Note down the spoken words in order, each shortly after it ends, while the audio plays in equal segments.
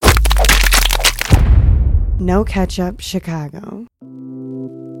No Ketchup Chicago.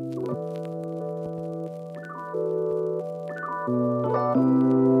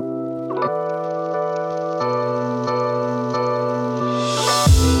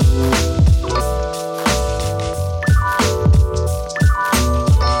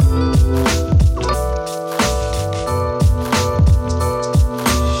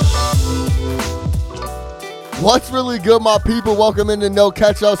 What's really good, my people? Welcome into No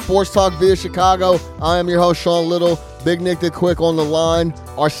Catch Up Sports Talk via Chicago. I am your host, Sean Little. Big Nick the Quick on the line.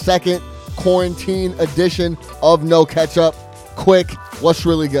 Our second quarantine edition of No Catch Up. Quick, what's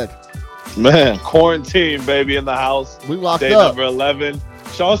really good? Man, quarantine, baby, in the house. We locked Day up. number 11.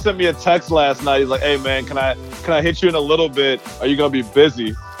 Sean sent me a text last night. He's like, hey, man, can I hit you in a little bit? Are you going to be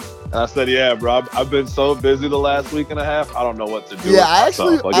busy? And I said, yeah, bro. I've been so busy the last week and a half. I don't know what to do. Yeah, I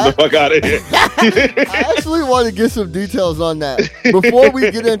actually... Get the fuck out of here. I actually want to get some details on that. Before we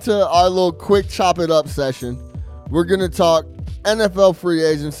get into our little quick chop it up session, we're going to talk NFL free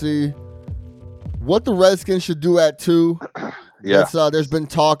agency, what the Redskins should do at 2. Yeah. There's been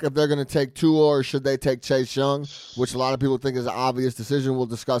talk if they're going to take Tua or should they take Chase Young, which a lot of people think is an obvious decision. We'll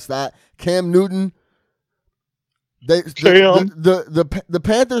discuss that. Cam Newton. The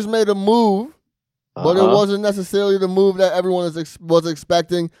Panthers made a move, but it wasn't necessarily the move that everyone was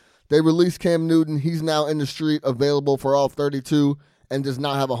expecting. They released Cam Newton. He's now in the street, available for all 32, and does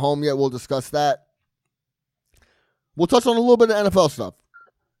not have a home yet. We'll discuss that. We'll touch on a little bit of NFL stuff.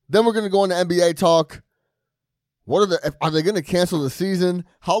 Then we're going to go into NBA talk. Are they going to cancel the season?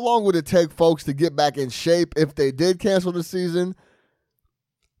 How long would it take folks to get back in shape if they did cancel the season?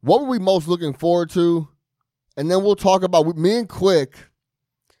 What were we most looking forward to? And then we'll talk about me and Quick.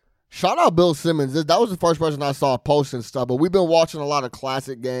 Shout out Bill Simmons. That was the first person I saw posting stuff. But we've been watching a lot of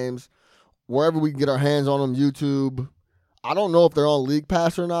classic games wherever we can get our hands on them. YouTube. I don't know if they're on League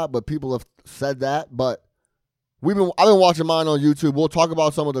Pass or not, but people have said that. But I've been watching mine on YouTube. We'll talk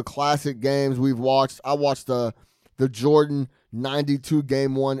about some of the classic games we've watched. I watched the Jordan 92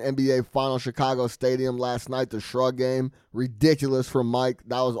 Game 1 NBA Final Chicago Stadium last night. The Shrug game. Ridiculous from Mike.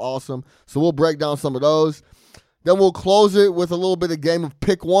 That was awesome. So we'll break down some of those. Then we'll close it with a little bit of game of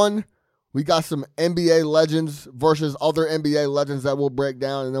pick one. We got some NBA legends versus other NBA legends that we'll break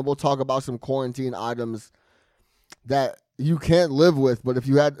down. And then we'll talk about some quarantine items that you can't live with, but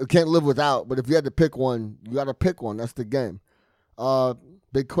can't live without. But if you had to pick one, you got to pick one. That's the game.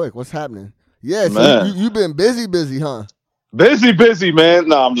 Big Quick, what's happening? Yeah, so you've been busy, huh? Busy, man.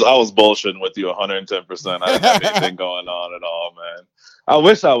 No, I was bullshitting with you 110%. I didn't have anything going on at all, man. I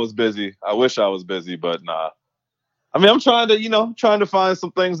wish I was busy, but nah. I mean, I'm trying to find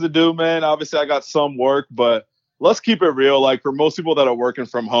some things to do, man. Obviously, I got some work, but let's keep it real. Like, for most people that are working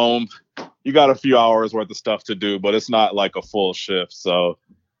from home, you got a few hours worth of stuff to do, but it's not like a full shift. So,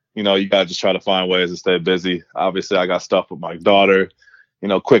 you got to just try to find ways to stay busy. Obviously, I got stuff with my daughter,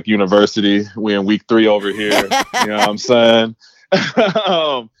 Quick University. We in week 3 over here. You know what I'm saying?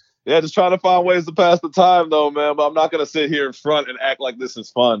 Yeah, just trying to find ways to pass the time, though, man. But I'm not going to sit here in front and act like this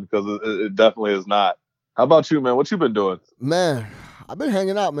is fun, because it definitely is not. How about you, man? What you been doing? Man, I've been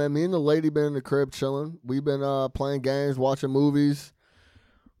hanging out, man. Me and the lady been in the crib chilling. We've been playing games, watching movies,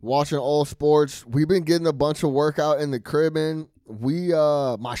 watching all sports. We've been getting a bunch of workout in the crib.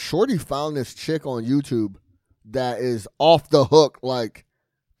 My shorty found this chick on YouTube that is off the hook, like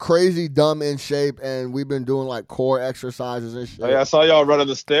crazy dumb in shape, and we've been doing like core exercises and shit. Oh, yeah, I saw y'all running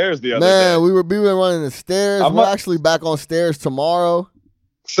the stairs the other day. Man, we've been running the stairs. We're actually back on stairs tomorrow.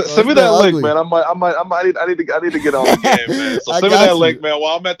 Send me that link, man. I need to get on the game, man. So send me that link, man.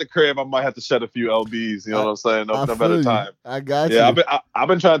 While I'm at the crib, I might have to shed a few lbs. You know what I'm saying? No better time. I got you. Yeah, I've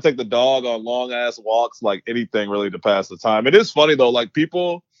been trying to take the dog on long ass walks, like anything really to pass the time. It is funny though, like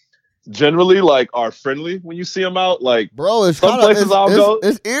people generally like are friendly when you see them out. Like, bro, it's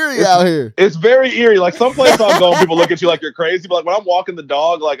eerie out here. It's very eerie. Like some places I'll go, and people look at you like you're crazy. But like when I'm walking the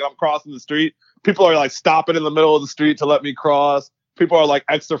dog, like I'm crossing the street, people are like stopping in the middle of the street to let me cross. People are like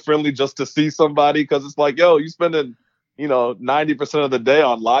extra friendly just to see somebody, because it's like, yo, you spending 90% of the day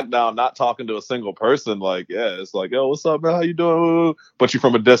on lockdown, not talking to a single person. Like, yeah, it's like, yo, what's up, man? How you doing? But you're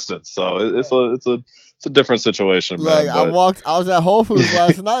from a distance, so it's a different situation, man. Like I was at Whole Foods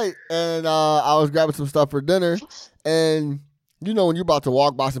last night, and I was grabbing some stuff for dinner, and when you're about to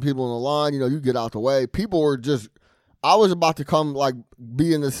walk by some people in the line, you get out the way. People were just. I was about to come, like,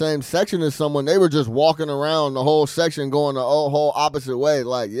 be in the same section as someone. They were just walking around the whole section going the whole opposite way.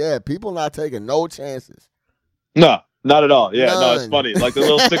 Like, yeah, people not taking no chances. No, not at all. Yeah, None. No, it's funny. Like the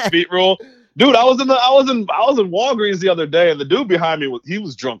little 6 feet rule. Dude, I was in Walgreens the other day, and the dude behind me he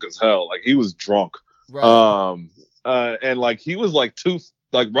was drunk as hell. Like, he was drunk. Right. And like he was like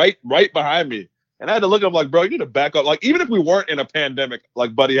right behind me. And I had to look at him like, bro, you need to back up. Like, even if we weren't in a pandemic,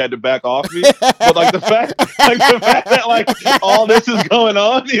 like, Buddy had to back off me. But like the fact that like all this is going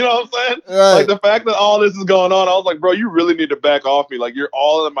on, you know what I'm saying? Right. Like the fact that all this is going on, I was like, bro, you really need to back off me. Like, you're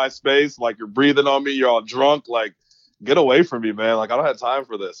all in my space. Like, you're breathing on me. You're all drunk. Like, get away from me, man. Like, I don't have time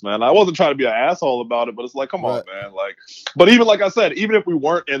for this, man. I wasn't trying to be an asshole about it, but it's like, come on, man. Like, but even like I said, even if we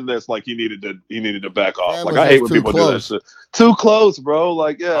weren't in this, like, he needed to back off. Man, like, I hate when people do that shit. Too close, bro.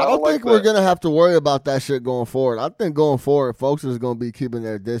 Like, yeah. I don't think we're gonna have to worry about that shit going forward. I think going forward, folks is gonna be keeping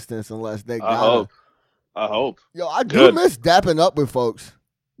their distance unless they gotta. I hope. Yo, I do miss dapping up with folks.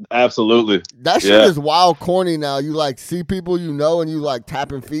 Absolutely. That shit is wild corny now. You like see people you know and you like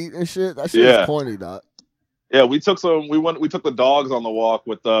tapping feet and shit. That shit is corny, dog. Yeah, we took the dogs on the walk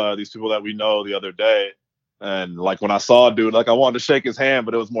with these people that we know the other day. And like when I saw a dude, like I wanted to shake his hand,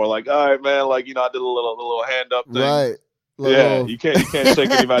 but it was more like, all right, man, like, you know, I did a little hand up thing. Right. Yeah, you can't shake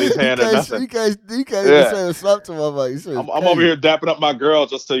anybody's hand or nothing. You can't even say what's up to him. I'm over here dapping up my girl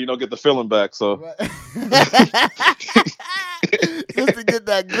just to, you know, get the feeling back. So right. Just to get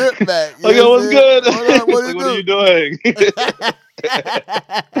that grip back. Like, yo, what's good? What are you doing?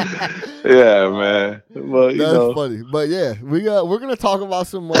 Yeah, man. But, that's funny. But yeah, we're gonna talk about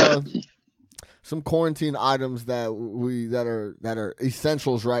some quarantine items that are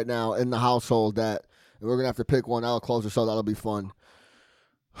essentials right now in the household that we're gonna have to pick one out closer, so that'll be fun.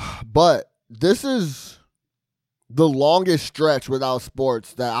 But this is the longest stretch without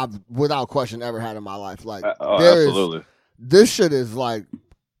sports that I've without question ever had in my life. Like absolutely. This shit is like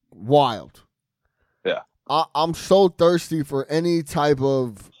wild. Yeah. I'm so thirsty for any type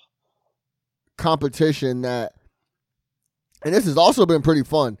of competition and this has also been pretty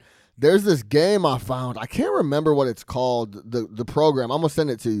fun. There's this game I found. I can't remember what it's called, the program. I'm going to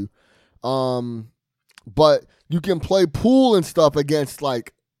send it to you. But you can play pool and stuff against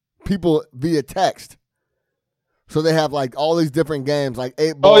like people via text. So they have like all these different games, like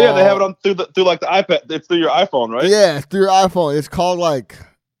 8-ball. Oh yeah, they have it on through like the iPad. It's through your iPhone, right? Yeah, it's through your iPhone. It's called like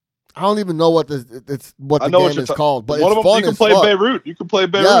I don't even know what the game is called, but it's fun. You can play Beirut. You can play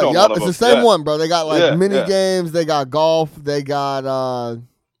Beirut. Yeah, yep, it's the same one, bro. They got like mini games. They got golf. They got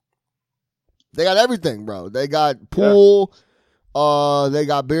everything, bro. They got pool. They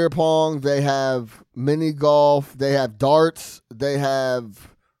got beer pong. They have mini golf. They have darts. They have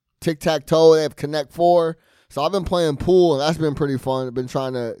tic-tac-toe. They have Connect 4. So I've been playing pool, and that's been pretty fun. I've been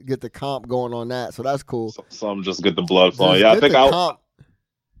trying to get the comp going on that, so that's cool. Some just get the blood flowing. Yeah, I think I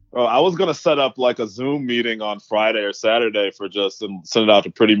was going to set up like a Zoom meeting on Friday or Saturday and send it out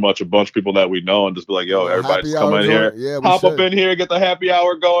to pretty much a bunch of people that we know and just be like, yo, everybody just come in here, hop up in here, get the happy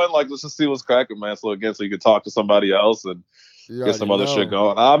hour going. Like, let's just see what's cracking, man. So you can talk to somebody else and get some other shit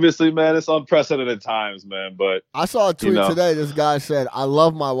going. Obviously, man, it's unprecedented times, man. But I saw a tweet today. This guy said, I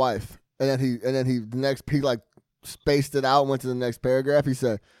love my wife. And then he like spaced it out and went to the next paragraph. He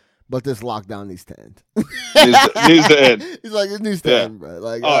said, but this lockdown needs to end. needs to end. He's like, it needs to end, bro.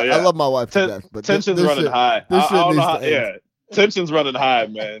 Like, I love my wife to death. But tension's running high. This shit needs to end. Tension's running high,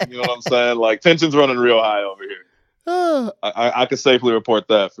 man. You know what I'm saying? Like, tension's running real high over here. I can safely report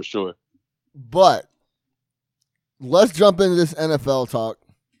that for sure. But let's jump into this NFL talk.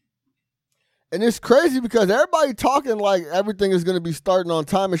 And it's crazy because everybody talking like everything is going to be starting on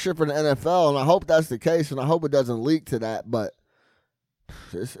time and shit for the NFL, and I hope that's the case, and I hope it doesn't leak to that, but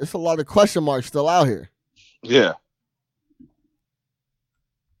it's a lot of question marks still out here. Yeah.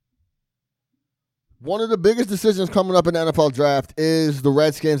 One of the biggest decisions coming up in the NFL draft is the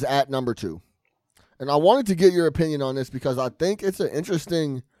Redskins at number 2. And I wanted to get your opinion on this because I think it's an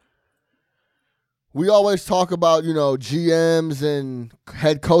interesting... We always talk about, GMs and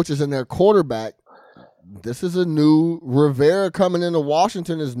head coaches and their quarterback. This is a new. Rivera coming into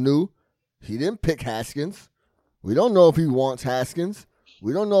Washington is new. He didn't pick Haskins. We don't know if he wants Haskins.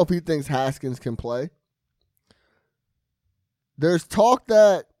 We don't know if he thinks Haskins can play. There's talk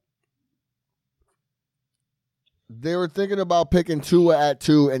that they were thinking about picking Tua at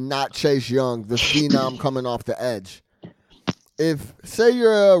 2 and not Chase Young, the phenom coming off the edge. If, say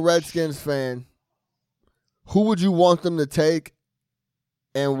you're a Redskins fan, who would you want them to take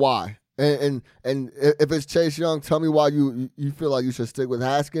and why? And if it's Chase Young, tell me why you feel like you should stick with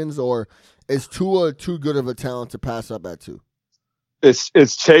Haskins, or is Tua too good of a talent to pass up at 2?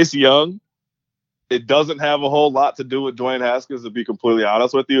 It's Chase Young. It doesn't have a whole lot to do with Dwayne Haskins, to be completely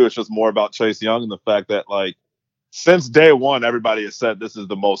honest with you. It's just more about Chase Young and the fact that, like, since day one, everybody has said this is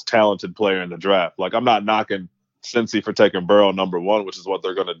the most talented player in the draft. Like, I'm not knocking Cincy for taking Burrow number 1, which is what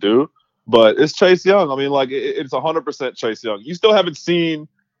they're going to do. But it's Chase Young. I mean, like, it's 100% Chase Young. You still haven't seen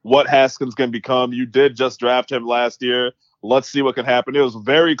what Haskins can become. You did just draft him last year. Let's see what can happen. It was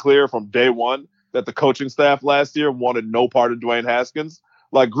very clear from day one that the coaching staff last year wanted no part of Dwayne Haskins.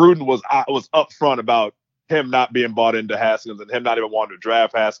 Like Gruden was upfront about him not being bought into Haskins and him not even wanting to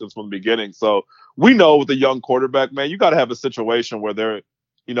draft Haskins from the beginning. So we know with a young quarterback, man, you got to have a situation where they're,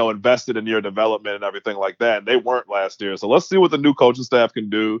 invested in your development and everything like that. And they weren't last year. So let's see what the new coaching staff can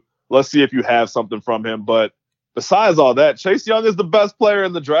do. Let's see if you have something from him. But besides all that, Chase Young is the best player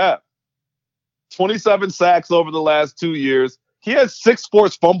in the draft. 27 sacks over the last 2 years. He had 6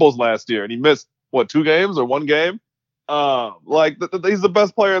 forced fumbles last year, and he missed, 2 games or 1 game? He's the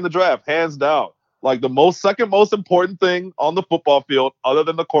best player in the draft, hands down. Like, the second most important thing on the football field, other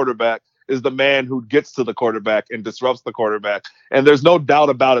than the quarterback, is the man who gets to the quarterback and disrupts the quarterback. And there's no doubt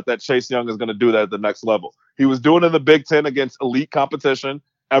about it that Chase Young is going to do that at the next level. He was doing it in the Big Ten against elite competition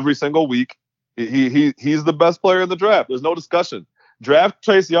every single week. He's the best player in the draft. There's no discussion. Draft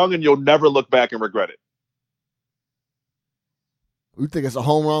Chase Young and you'll never look back and regret it. You think it's a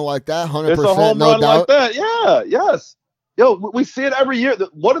home run like that? 100%, it's a home no run doubt. like that. Yeah, yes. Yo, we see it every year.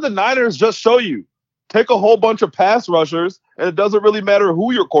 What do the Niners just show you? Take a whole bunch of pass rushers, and it doesn't really matter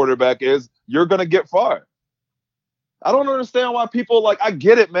who your quarterback is. You're going to get far. I don't understand why people, I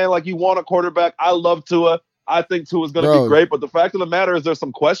get it, man. Like, you want a quarterback. I love Tua. I think Tua's going to be great. But the fact of the matter is there's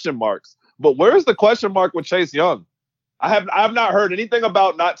some question marks. But where's the question mark with Chase Young? I have not heard anything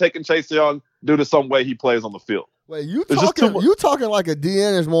about not taking Chase Young due to some way he plays on the field. Wait, you talking like a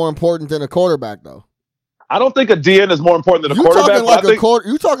DN is more important than a quarterback, though? I don't think a DN is more important than a quarterback.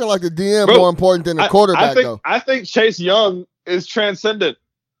 You talking like a DN more important than a quarterback, though? I think Chase Young is transcendent.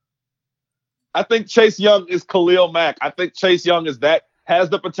 I think Chase Young is Khalil Mack. I think Chase Young has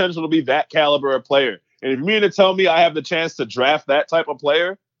the potential to be that caliber of player. And if you mean to tell me I have the chance to draft that type of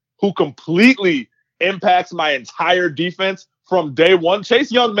player who completely impacts my entire defense from day one, Chase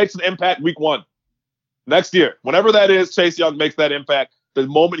Young makes an impact week 1. Next year, whenever that is, Chase Young makes that impact the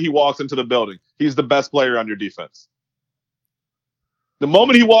moment he walks into the building. He's the best player on your defense. The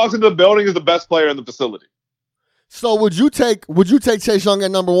moment he walks into the building, is the best player in the facility. So would you take Chase Young at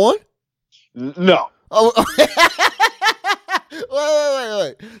number 1? No. Oh,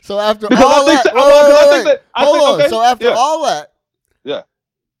 wait. So after all that, all that, yeah,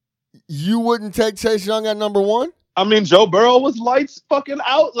 you wouldn't take Chase Young at number 1? I mean, Joe Burrow was lights fucking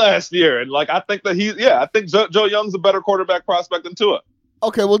out last year, and I think that I think Joe Young's a better quarterback prospect than Tua.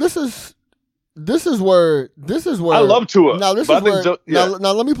 Okay, well this is where I love Tua. Now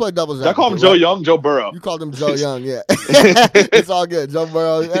now let me play devil's advocate. I call him Joe Young, Joe Burrow. You called him Joe Young, yeah. It's all good. Joe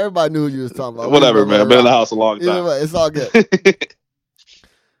Burrow. Everybody knew who you was talking about. Whatever, man. I've been in the house a long time. Either way, it's all good.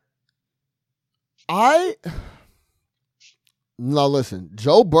 Now listen,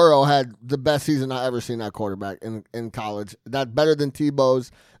 Joe Burrow had the best season I ever seen that quarterback in college. That better than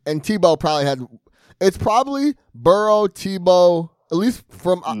Tebow's, and Tebow probably had. It's probably Burrow, Tebow. At least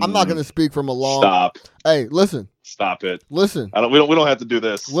from I'm not going to speak from a long. Stop. Hey, listen. Stop it. Listen. We don't have to do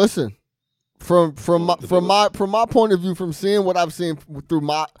this. Listen. From my point of view, from seeing what I've seen through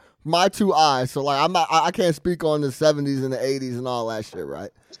my 2 eyes. So I can't speak on the 70s and the 80s and all that shit,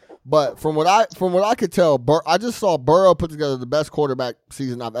 right? But from what I could tell, I just saw Burrow put together the best quarterback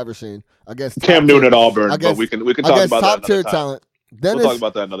season I've ever seen against Cam Newton at Auburn. But we can talk about top that tier another talent. Then we'll talk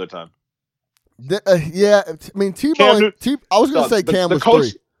about that another time. Yeah, I mean Tebow. I was going to say Cam was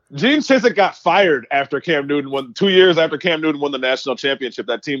coach, 3. Gene Chizik got fired after Cam Newton won. 2 years after Cam Newton won the national championship,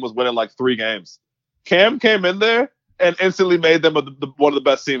 that team was winning 3 games. Cam came in there and instantly made them one of the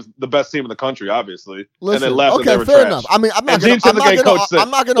best teams, the best team in the country, obviously. Listen, and then left. Okay, and they were fair trash. enough. I mean, I'm not going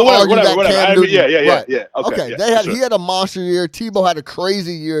to argue that Cam Newton. Yeah. Okay, he had a monster year. Tebow had a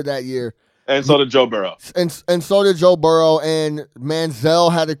crazy year that year. And so did Joe Burrow. And so did Joe Burrow. And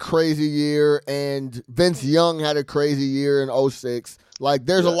Manziel had a crazy year. And Vince Young had a crazy year in 06.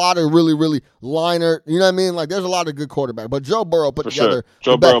 There's a lot of really, really liner. You know what I mean? There's a lot of good quarterbacks. But Joe Burrow put together.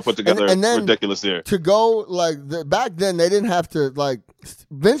 Joe Burrow put together a ridiculous year. To go, back then, they didn't have to,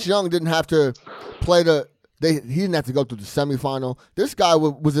 Vince Young didn't have to play he didn't have to go through the semifinal. This guy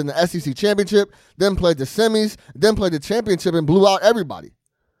was in the SEC championship, then played the semis, then played the championship and blew out everybody.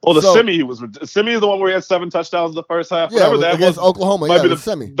 Well, semi is the one where he had 7 touchdowns in the first half. Yeah, that against Oklahoma. Might be the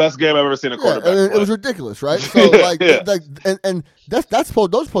semi. Best game I've ever seen a quarterback play. It was ridiculous, right? So and those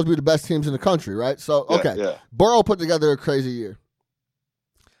supposed to be the best teams in the country, right? So Burrow put together a crazy year.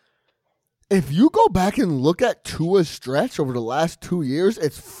 If you go back and look at Tua's stretch over the last 2 years,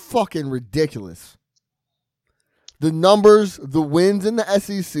 it's fucking ridiculous. The numbers, the wins in the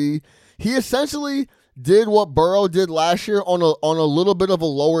SEC, he essentially did what Burrow did last year on a little bit of a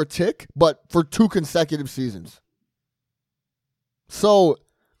lower tick, but for 2 consecutive seasons. So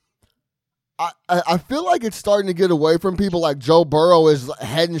I feel like it's starting to get away from people like Joe Burrow is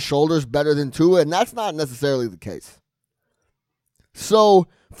head and shoulders better than Tua, and that's not necessarily the case. So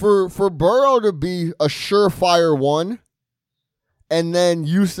for Burrow to be a surefire one, and then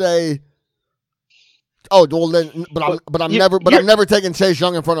you say, "Oh, well then," I'm never taking Chase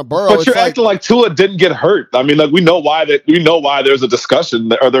Young in front of Burrow. But you're acting like Tua didn't get hurt. I mean, like we know why there's a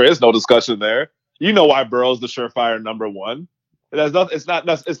discussion, or there is no discussion there. You know why Burrow's the surefire number one.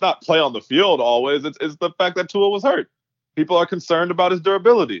 It's not play on the field always. It's the fact that Tua was hurt. People are concerned about his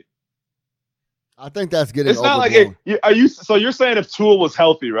durability. I think that's getting. It's not like So you're saying if Tua was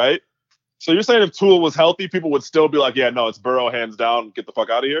healthy, right? So you're saying if Tua was healthy, people would still be like, yeah, no, it's Burrow hands down. Get the fuck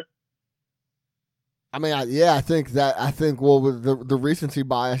out of here. I mean, I think with the recency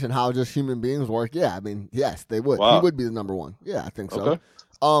bias and how just human beings work, yeah, I mean, yes, they would. Wow. He would be the number one. Yeah, I think so.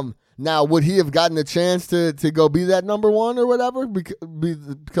 Okay. Now, would he have gotten a chance to go be that number one or whatever?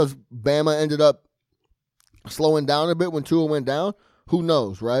 Because Bama ended up slowing down a bit when Tua went down. Who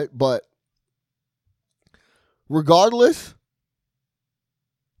knows, right? But regardless,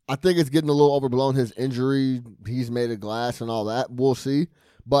 I think it's getting a little overblown. His injury, he's made of glass and all that. We'll see.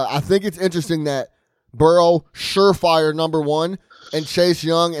 But I think it's interesting that Burrow, surefire number one, and Chase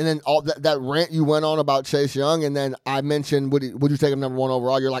Young, and then all that rant you went on about Chase Young, and then I mentioned, would you take him number one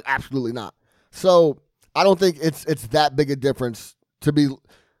overall? You're like, absolutely not. So I don't think it's that big a difference to be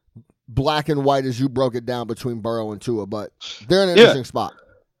black and white as you broke it down between Burrow and Tua, but they're in an interesting spot.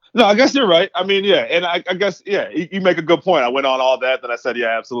 No, I guess you're right. I mean, yeah, and I guess, yeah, you make a good point. I went on all that, then I said,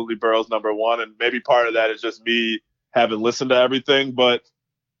 yeah, absolutely, Burrow's number one, and maybe part of that is just me having listened to everything, but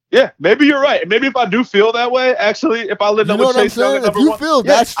yeah, maybe you're right. Maybe if I do feel that way, actually, if I lived up with Chase Young at number one. If you feel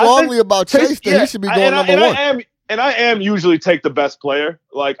that strongly about Chase, then he should be going number one. I am usually take the best player.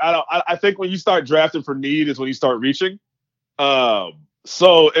 Like I think when you start drafting for need is when you start reaching. And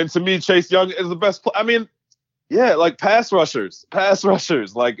to me, Chase Young is the best. I mean, yeah, like pass rushers.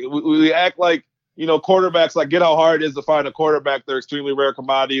 Like we act like, quarterbacks, like get how hard it is to find a quarterback. They're extremely rare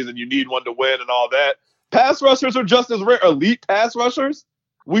commodities and you need one to win and all that. Pass rushers are just as rare. Elite pass rushers.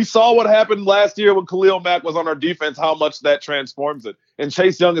 We saw what happened last year when Khalil Mack was on our defense, how much that transforms it. And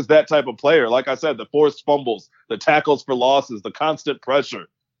Chase Young is that type of player. Like I said, the forced fumbles, the tackles for losses, the constant pressure.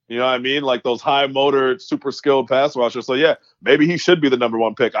 You know what I mean? Like those high motor, super skilled pass rushers. So, yeah, maybe he should be the number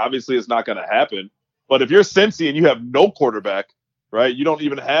one pick. Obviously, it's not going to happen. But if you're Cincy and you have no quarterback, right, you don't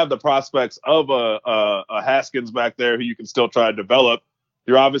even have the prospects of a Haskins back there who you can still try to develop.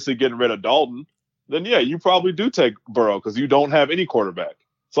 You're obviously getting rid of Dalton. Then, yeah, you probably do take Burrow because you don't have any quarterback.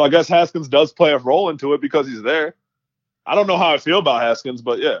 So I guess Haskins does play a role into it because he's there. I don't know how I feel about Haskins,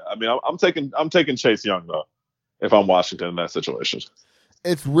 but yeah, I mean, I'm taking Chase Young though, if I'm Washington in that situation.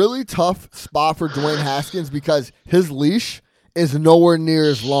 It's really tough spot for Dwayne Haskins because his leash is nowhere near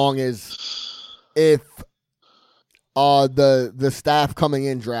as long as if the staff coming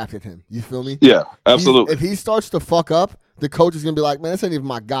in drafted him. You feel me? Yeah, absolutely. If he starts to fuck up, the coach is gonna be like, man, this ain't even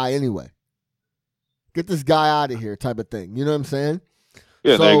my guy anyway. Get this guy out of here, type of thing. You know what I'm saying?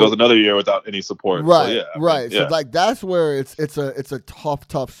 Yeah, then it goes another year without any support. Right, so, yeah, right. Yeah. So like that's where it's a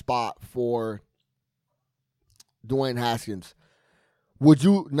tough spot for Dwayne Haskins.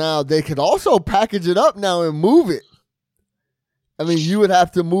 They could also package it up now and move it. I mean, you would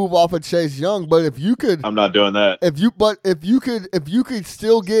have to move off of Chase Young, but if you could, I'm not doing that. If you could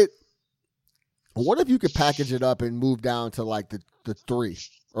still get, what if you could package it up and move down to like the 3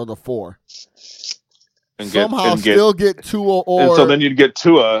 or the 4? Still get Tua, or so then you'd get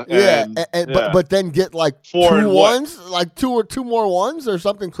Tua. But then get like 2 ones, like two more ones or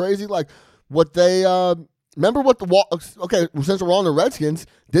something crazy like what they remember what since we're on the Redskins,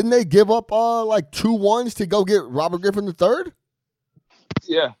 didn't they give up like 2 ones to go get Robert Griffin III?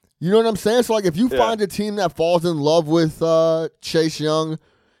 Yeah. You know what I'm saying? So like if you find a team that falls in love with Chase Young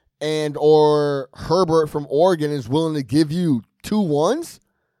and or Herbert from Oregon is willing to give you 2 ones,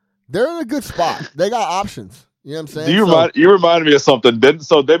 they're in a good spot. They got options. You know what I'm saying? You reminded me of something.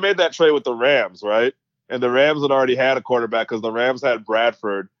 So they made that trade with the Rams, right? And the Rams had already had a quarterback because the Rams had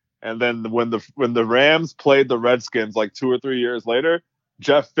Bradford. And then when the Rams played the Redskins like 2 or 3 years later,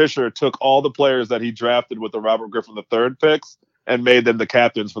 Jeff Fisher took all the players that he drafted with the Robert Griffin III picks and made them the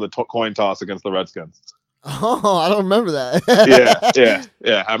captains for the coin toss against the Redskins. Oh, I don't remember that.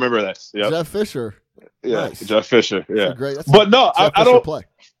 Yeah. I remember that. Yep. Jeff Fisher. Yeah, nice. Jeff Fisher. Yeah. But no, I don't play.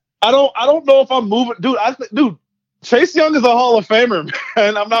 I don't know if I'm moving, dude. Chase Young is a Hall of Famer,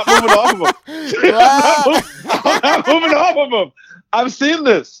 man. I'm not moving off of him. I'm not moving off of him. I've seen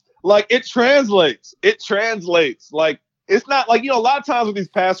this. Like it translates. Like it's not like a lot of times with these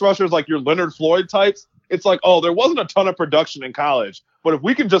pass rushers, like your Leonard Floyd types, it's like, oh, there wasn't a ton of production in college, but if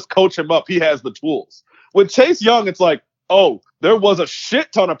we can just coach him up, he has the tools. With Chase Young, it's like, oh, there was a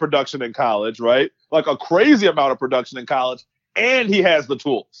shit ton of production in college, right? Like a crazy amount of production in college, and he has the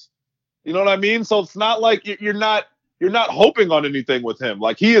tools. You know what I mean? So it's not like you're not hoping on anything with him.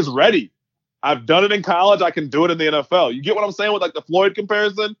 Like, he is ready. I've done it in college. I can do it in the NFL. You get what I'm saying with like the Floyd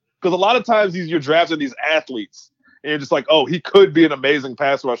comparison? Because a lot of times you're drafting these athletes, and you're just like, oh, he could be an amazing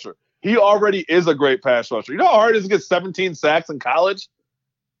pass rusher. He already is a great pass rusher. You know how hard it is to get 17 sacks in college?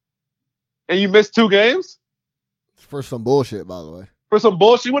 And you missed 2 games? For some bullshit, by the way. For some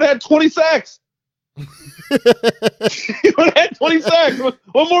bullshit, you would have had 20 sacks. You would have had 20 sacks. What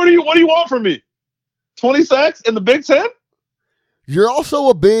more do you want from me? 20 sacks in the Big Ten? You're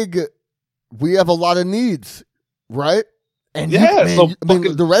also we have a lot of needs, right? And yeah,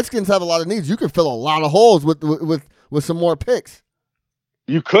 the Redskins have a lot of needs. You can fill a lot of holes with some more picks.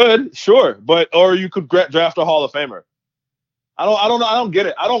 You could, sure, or you could draft a Hall of Famer. I don't get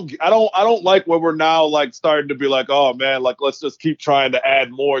it. I don't like where we're now like starting to be like, oh man, like let's just keep trying to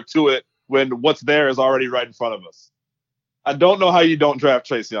add more to it when what's there is already right in front of us. I don't know how you don't draft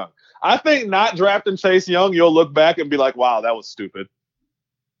Chase Young. I think not drafting Chase Young, you'll look back and be like, wow, that was stupid.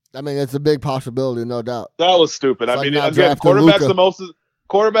 I mean, it's a big possibility, no doubt. That was stupid. It's I mean, again,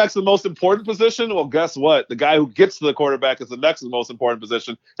 quarterback's the most important position. Well, guess what? The guy who gets to the quarterback is the next most important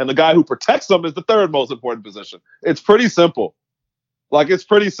position, and the guy who protects them is the third most important position. It's pretty simple. Like, it's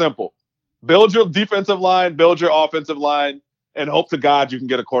pretty simple. Build your defensive line, build your offensive line, and hope to God you can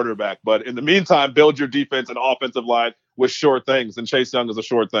get a quarterback. But in the meantime, build your defense and offensive line with sure things, and Chase Young is a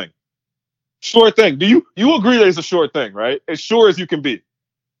sure thing. Sure thing. Do you agree that it's a sure thing, right? As sure as you can be.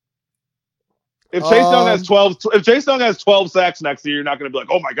 If Chase Young has 12 sacks next year, you're not going to be like,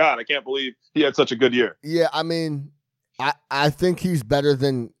 oh my God, I can't believe he had such a good year. Yeah, I mean, I think he's better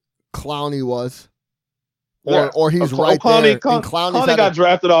than Clowney was. Or he's right there. Clowney got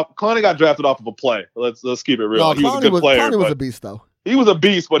drafted off. Clowney got drafted off of a play. Let's keep it real. No, he was a good player. Clowney was a beast though. He was a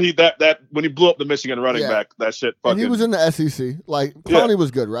beast, but that when he blew up the Michigan running back, that shit. And he was in the SEC. Like Clowney was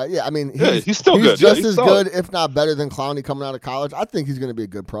good, right? Yeah, I mean, he's still good. He's just as good, if not better, than Clowney coming out of college. I think he's going to be a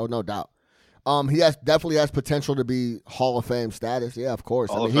good pro, no doubt. He definitely has potential to be Hall of Fame status. Yeah, of course.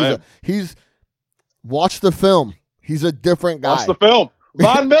 He's watch the film. He's a different guy. Watch the film.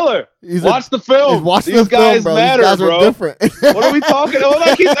 Von Miller. Watch the film. These guys matter, These guys are different. What are we talking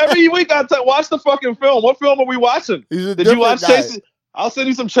about? Every week I watch the fucking film. What film are we watching? Did you watch Chase? I'll send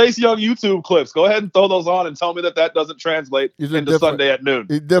you some Chase Young YouTube clips. Go ahead and throw those on and tell me that doesn't translate into Sunday at noon.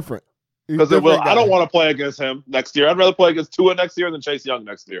 He's different. Because it will. I don't want to play against him next year. I'd rather play against Tua next year than Chase Young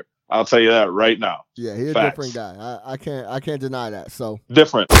next year. I'll tell you that right now. Yeah, he's a different guy. I can't deny that. So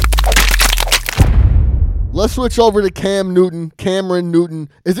different. Let's switch over to Cameron Newton.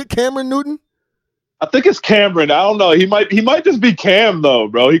 Is it Cameron Newton? I think it's Cameron. I don't know. He might just be Cam though,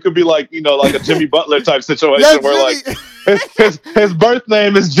 bro. He could be like a Jimmy Butler type situation where like his birth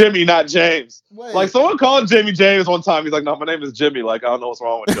name is Jimmy, not James. Wait. Like someone called Jimmy James one time. He's like, no, my name is Jimmy. Like I don't know what's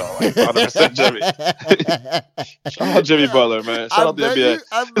wrong with y'all. Like 100% Jimmy. Shout out Jimmy Butler, man. Shout out the NBA.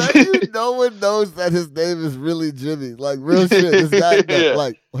 I bet you no one knows that his name is really Jimmy. Like real shit. This guy,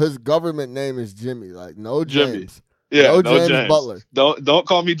 like his government name is Jimmy. Like no James. Jimmy. Yeah, no James Butler. Don't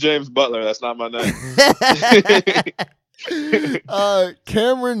call me James Butler. That's not my name.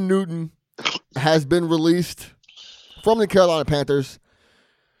 Cameron Newton has been released from the Carolina Panthers.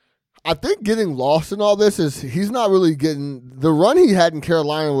 I think getting lost in all this is he's not really getting the run he had in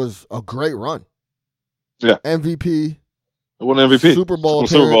Carolina was a great run. Yeah, MVP. Won MVP. Super Bowl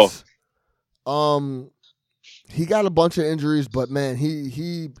appearance. He got a bunch of injuries, but man,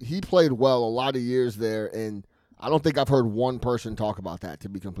 he played well a lot of years there, and I don't think I've heard one person talk about that, to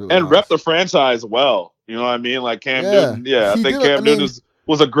be completely honest. Rep the franchise well. You know what I mean? Like Cam Newton. Yeah, I think Cam Newton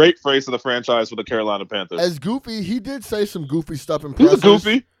was a great face of the franchise for the Carolina Panthers. As goofy, he did say some goofy stuff in press. He was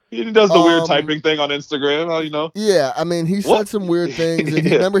goofy. He does the weird typing thing on Instagram, you know? Yeah, I mean, he said some weird things. And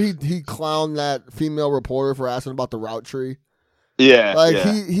remember he clowned that female reporter for asking about the route tree? Yeah.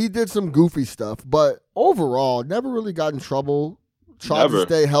 He did some goofy stuff, but overall, never really got in trouble. Tried to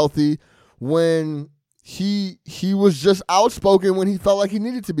stay healthy when he was just outspoken when he felt like he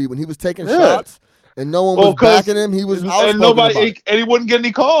needed to be. When he was taking shots and no one was backing him, he was outspoken. And he wouldn't get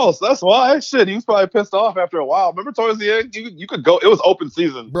any calls. That's why. Shit, he was probably pissed off after a while. Remember towards the end, you could go. It was open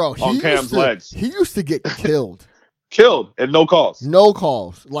season, bro. On Cam's legs. He used to get killed. Killed and no calls. No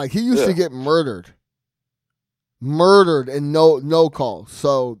calls. Like he used to get murdered and no calls.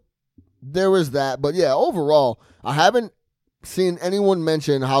 So there was that. But yeah, overall, I haven't seen anyone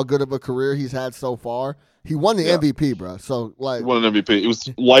mention how good of a career he's had so far. He won the MVP, bro. So like, he won an MVP. It was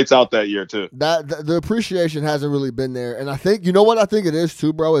lights out that year too. That the appreciation hasn't really been there, and I think you know what I think it is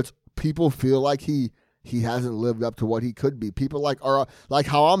too, bro. It's people feel like he hasn't lived up to what he could be. People are like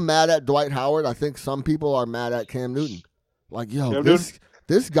how I'm mad at Dwight Howard. I think some people are mad at Cam Newton. Like, yo,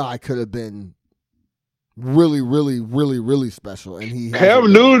 this guy could have been really, really, really, really special, and he.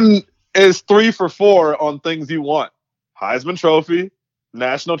 Cam Newton is 3 for 4 on things you want: Heisman Trophy,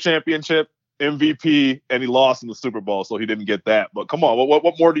 national championship, MVP, and he lost in the Super Bowl, so he didn't get that. But come on,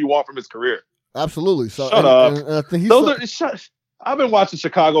 what more do you want from his career? Absolutely. So shut up. And I think I've been watching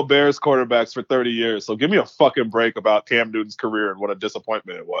Chicago Bears quarterbacks for 30 years, so give me a fucking break about Cam Newton's career and what a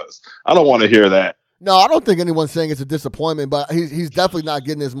disappointment it was. I don't want to hear that. No, I don't think anyone's saying it's a disappointment, but he's definitely not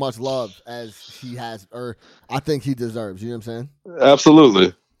getting as much love as he has, or I think he deserves. You know what I'm saying?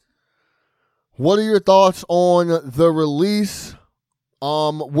 Absolutely. What are your thoughts on the release?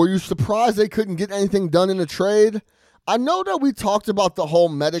 Were you surprised they couldn't get anything done in a trade? I know that we talked about the whole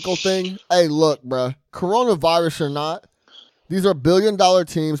medical thing. Hey, look, bro, coronavirus or not, these are billion-dollar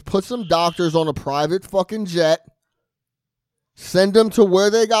teams. Put some doctors on a private fucking jet. Send them to where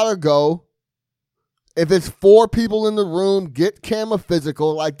they gotta go. If it's 4 people in the room, get Cam a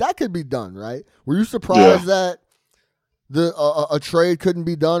physical. Like, that could be done, right? Were you surprised that a trade couldn't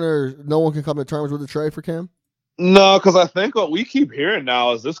be done, or no one can come to terms with a trade for Cam? No, because I think what we keep hearing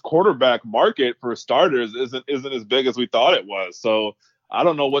now is this quarterback market for starters isn't as big as we thought it was. So I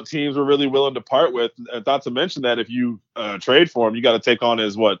don't know what teams are really willing to part with. And not to mention that if you trade for him, you got to take on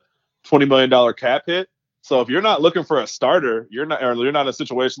his $20 million cap hit. So if you're not looking for a starter, you're not in a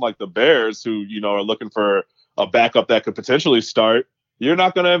situation like the Bears, who are looking for a backup that could potentially start. You're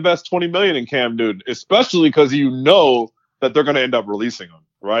not going to invest $20 million in Cam Newton, especially because that they're going to end up releasing him,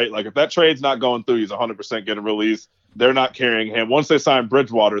 right? Like if that trade's not going through, he's 100% getting released. They're not carrying him. Once they sign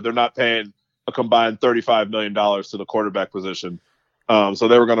Bridgewater, they're not paying a combined $35 million to the quarterback position. So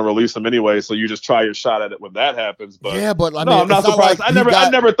they were going to release him anyway. So you just try your shot at it when that happens. But yeah, but I mean, I'm not surprised. Like I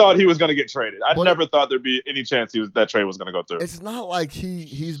never thought he was going to get traded. I never thought there'd be any chance that trade was going to go through. It's not like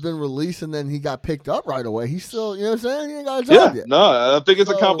he's been released and then he got picked up right away. He's still, you know what I'm saying? He ain't got a job yet. No, I think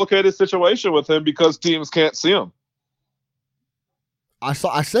it's a complicated situation with him because teams can't see him. I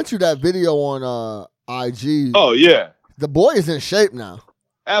sent you that video on IG. Oh yeah, the boy is in shape now.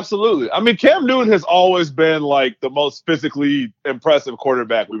 Absolutely. I mean, Cam Newton has always been like the most physically impressive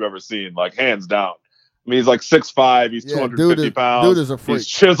quarterback we've ever seen, like hands down. I mean, he's like 6'5", he's 250 pounds. Dude is a freak. He's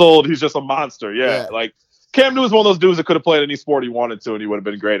chiseled. He's just a monster. Yeah. Like Cam Newton's one of those dudes that could have played any sport he wanted to, and he would have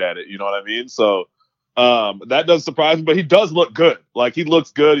been great at it. You know what I mean? So that does surprise me, but he does look good. Like he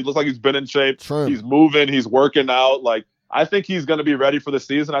looks good. He looks like he's been in shape. True. He's moving. He's working out. Like I think he's going to be ready for the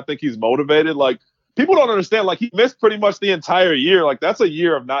season. I think he's motivated. Like people don't understand. Like he missed pretty much the entire year. Like that's a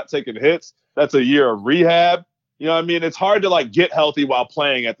year of not taking hits. That's a year of rehab. You know what I mean? It's hard to like get healthy while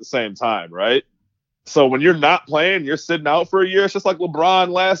playing at the same time, right? So when you're not playing, you're sitting out for a year. It's just like LeBron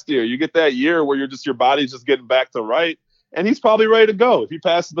last year. You get that year where your body's just getting back to right. And he's probably ready to go. If he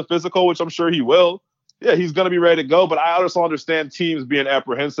passes the physical, which I'm sure he will, yeah, he's going to be ready to go. But I also understand teams being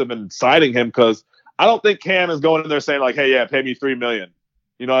apprehensive and signing him because I don't think Cam is going in there saying like, hey, yeah, pay me $3 million.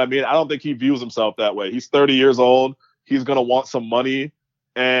 You know what I mean? I don't think he views himself that way. He's 30 years old. He's going to want some money.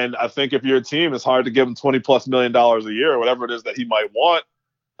 And I think if you're a team, it's hard to give him $20+ million a year or whatever it is that he might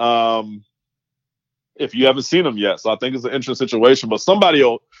want if you haven't seen him yet. So I think it's an interesting situation. But somebody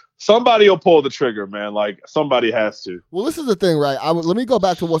will pull the trigger, man. Like somebody has to. Well, this is the thing, right? Let me go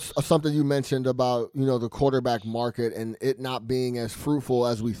back to something you mentioned about the quarterback market and it not being as fruitful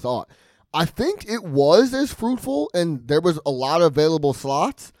as we thought. I think it was as fruitful and there was a lot of available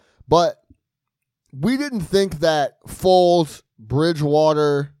slots, but we didn't think that Foles,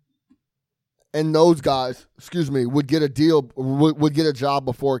 Bridgewater, and those guys, would get a deal, would get a job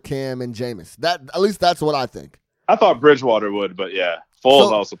before Cam and Jameis. At least that's what I think. I thought Bridgewater would, but yeah,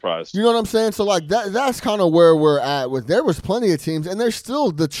 Foles, I was surprised. You know what I'm saying? So like that's kind of where we're at with. There was plenty of teams, and there's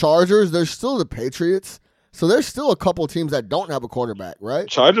still the Chargers, there's still the Patriots. So there's still a couple teams that don't have a quarterback, right?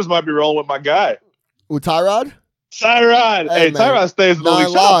 Chargers might be rolling with my guy. With Tyrod? Tyrod. Hey, Tyrod stays in the league.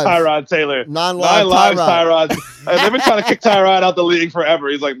 Shout out Tyrod Taylor. Nine lives, Tyrod. Hey, they've been trying to kick Tyrod out the league forever.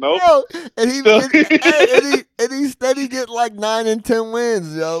 He's like, nope. Yo, and he steady get like 9 and 10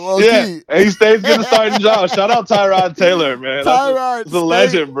 wins, yo. Yeah, and he stays getting a starting job. Shout out Tyrod Taylor, man. He's a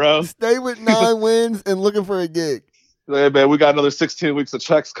legend, bro. Stay with 9 wins and looking for a gig. Hey, man, we got another 16 weeks of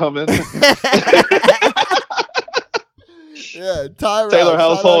checks coming. Yeah, Tyrod. Taylor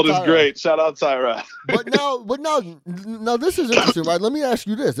household is great. Shout out Tyrod. but now, this is interesting, right? Let me ask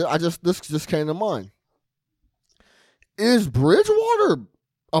you this. This just came to mind. is Bridgewater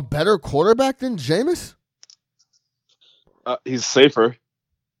a better quarterback than Jameis? He's safer.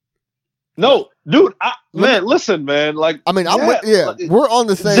 No, dude, listen, man. Like, I mean, we're on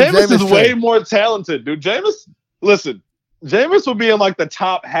the same. Jameis is way more talented, dude. Jameis will be in like the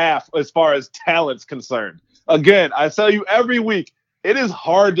top half as far as talent's concerned. Again, I tell you every week, it is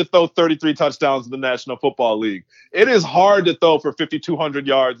hard to throw 33 touchdowns in the National Football League. It is hard to throw for 5,200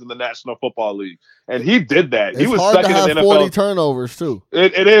 yards in the National Football League, and he did that. He was second in the NFL. 40 turnovers too.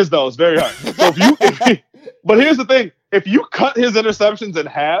 It is though. It's very hard. So but here's the thing: if you cut his interceptions in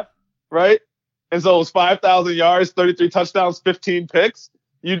half, right, and so it was 5,000 yards, 33 touchdowns, 15 picks,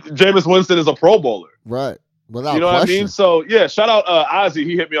 Jameis Winston is a Pro Bowler, right? Without you know question. what I mean? So yeah, shout out Ozzy.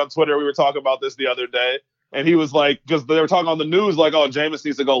 He hit me on Twitter. We were talking about this the other day. And he was like, because they were talking on the news, like, oh, Jameis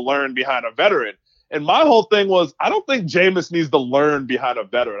needs to go learn behind a veteran. And my whole thing was, I don't think Jameis needs to learn behind a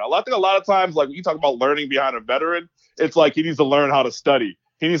veteran. I think a lot of times, like, when you talk about learning behind a veteran, it's like he needs to learn how to study.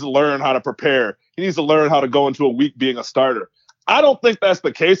 He needs to learn how to prepare. He needs to learn how to go into a week being a starter. I don't think that's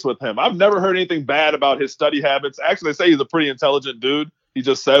the case with him. I've never heard anything bad about his study habits. Actually, they say he's a pretty intelligent dude. He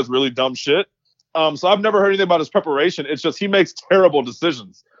just says really dumb shit. So I've never heard anything about his preparation. It's just he makes terrible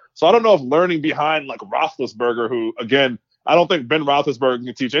decisions. So I don't know if learning behind like Roethlisberger, who, again, I don't think Ben Roethlisberger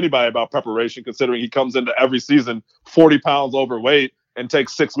can teach anybody about preparation, considering he comes into every season 40 pounds overweight and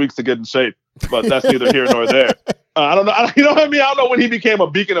takes 6 weeks to get in shape. But that's neither here nor there. I don't know. You know what I mean? I don't know when he became a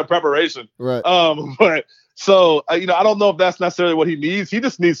beacon of preparation. Right. But so, I don't know if that's necessarily what he needs. He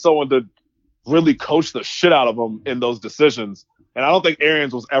just needs someone to really coach the shit out of him in those decisions. And I don't think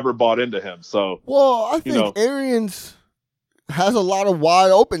Arians was ever bought into him. So, well, I think Arians has a lot of wide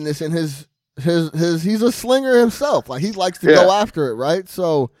openness in his he's a slinger himself. Like, he likes to go after it, right?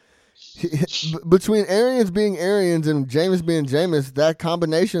 So between Arians being Arians and Jameis being Jameis, that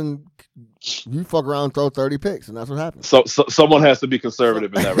combination, you fuck around and throw 30 picks, and that's what happens. So someone has to be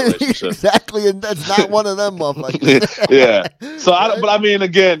conservative in that relationship. Exactly, and that's not one of them motherfuckers. Yeah. So but I mean,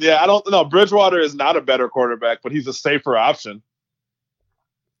 again, I don't know. Bridgewater is not a better quarterback, but he's a safer option.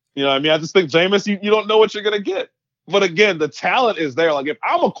 You know what I mean? I just think Jameis, you don't know what you're gonna get. But again, the talent is there. Like, if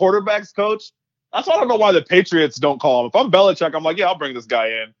I'm a quarterback's coach, that's why I don't know why the Patriots don't call him. If I'm Belichick, I'm like, yeah, I'll bring this guy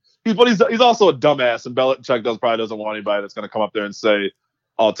in. He's also a dumbass, and Belichick probably doesn't want anybody that's going to come up there and say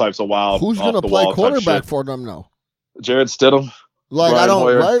all types of wild. Who's going to play quarterback for them, though? Jarrett Stidham. Like, Brian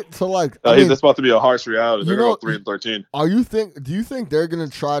Hoyer. Right? So, like, that's about to be a harsh reality. They're going to go 3-13. Do you think they're going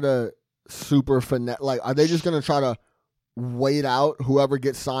to try to super finesse? Like, are they just going to try to wait out whoever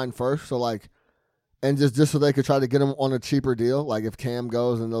gets signed first? So, like, and just so they could try to get him on a cheaper deal. Like, if Cam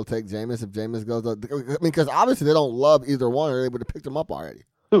goes, and they'll take Jameis. If Jameis goes, because obviously they don't love either one, or they would have picked him up already.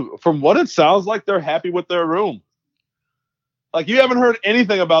 Dude, from what it sounds like, they're happy with their room. Like, you haven't heard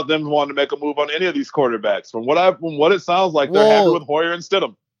anything about them wanting to make a move on any of these quarterbacks. From what it sounds like, they're happy with Hoyer and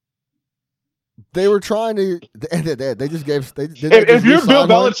Stidham. They were trying to. They just gave. If you're Bill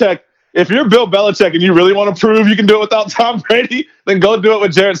Belichick. If you're Bill Belichick and you really want to prove you can do it without Tom Brady, then go do it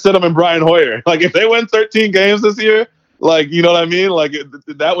with Jarrett Stidham and Brian Hoyer. Like, if they win 13 games this year, like, you know what I mean? Like,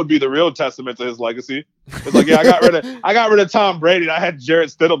 that would be the real testament to his legacy. It's like, yeah, I got rid of Tom Brady and I had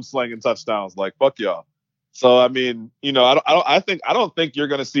Jarrett Stidham slinging touchdowns. Like, fuck y'all. So, I mean, I don't think you're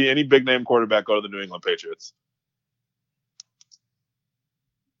going to see any big name quarterback go to the New England Patriots.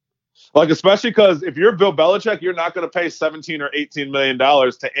 Like, especially because if you're Bill Belichick, you're not going to pay $17 or $18 million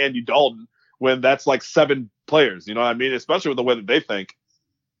to Andy Dalton when that's like 7 players. You know what I mean? Especially with the way that they think.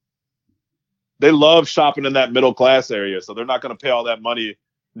 They love shopping in that middle class area, so they're not going to pay all that money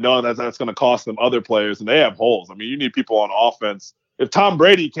knowing that that's going to cost them other players, and they have holes. I mean, you need people on offense. If Tom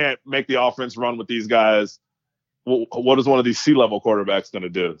Brady can't make the offense run with these guys, what is one of these C-level quarterbacks going to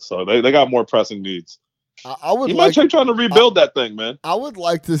do? So they got more pressing needs. He might try trying to rebuild that thing, man. I would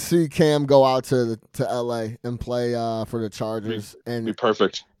like to see Cam go out to LA and play for the Chargers and be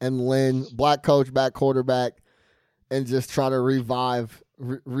perfect. And Lynn, black coach, back quarterback, and just try to revive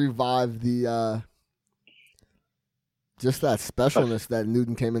the just that specialness that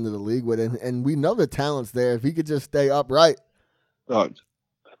Newton came into the league with, and we know the talent's there. If he could just stay upright.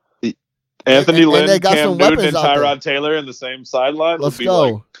 Anthony Lynn, and Cam Newton, and Tyrod Taylor in the same sideline. Let's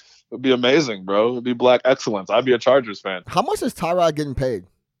go. It'd be amazing, bro. It'd be black excellence. I'd be a Chargers fan. How much is Tyrod getting paid?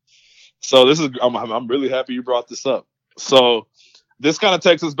 So I'm really happy you brought this up. So this kind of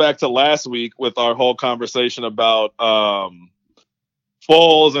takes us back to last week with our whole conversation about Foles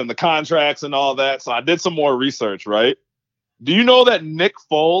and the contracts and all that. So I did some more research, right? Do you know that Nick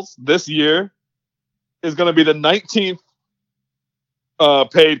Foles this year is going to be the 19th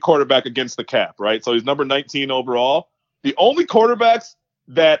paid quarterback against the cap, right? So he's number 19 overall. The only quarterbacks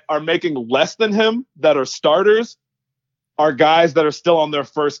that are making less than him that are starters are guys that are still on their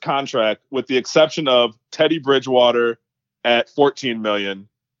first contract, with the exception of Teddy Bridgewater at $14 million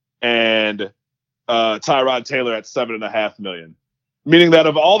and Tyrod Taylor at $7.5 million. Meaning that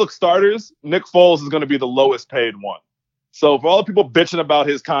of all the starters, Nick Foles is going to be the lowest paid one. So for all the people bitching about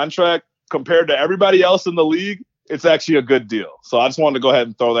his contract, compared to everybody else in the league, it's actually a good deal. So I just wanted to go ahead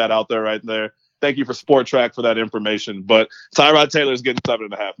and throw that out there right there. Thank you for Sport Track for that information. But Tyrod Taylor is getting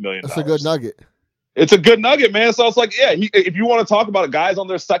 $7.5 million. That's a good nugget. It's a good nugget, man. So it's like, yeah, if you want to talk about guys on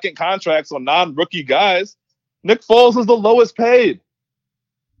their second contracts on non-rookie guys, Nick Foles is the lowest paid.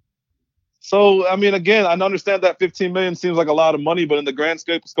 So, I mean, again, I understand that $15 million seems like a lot of money, but in the grand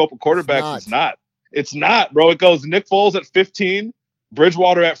scope of quarterbacks, it's not. It's not, bro. It goes Nick Foles at 15,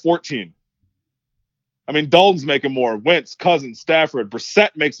 Bridgewater at 14. I mean, Dalton's making more. Wentz, Cousins, Stafford, Brissett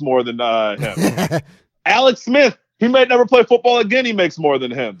makes more than him. Alex Smith, he may never play football again. He makes more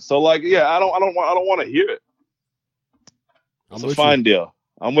than him. So, like, yeah, I don't want to hear it. It's a fine deal.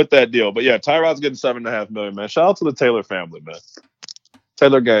 I'm with that deal. But yeah, Tyrod's getting $7.5 million, man. Shout out to the Taylor family, man.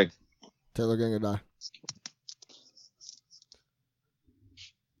 Taylor gang. Taylor gang or die.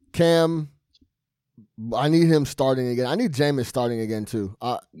 Cam, I need him starting again. I need Jameis starting again too.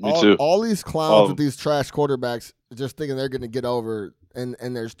 Me too. All these clowns with these trash quarterbacks just thinking they're going to get over, and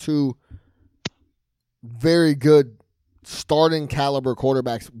there's two very good starting caliber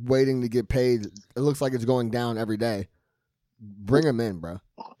quarterbacks waiting to get paid. It looks like it's going down every day. Bring them in, bro.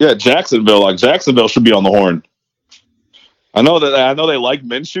 Yeah, Jacksonville should be on the horn. I know they like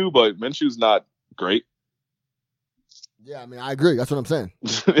Minshew, but Minshew's not great. Yeah, I mean, I agree. That's what I'm saying.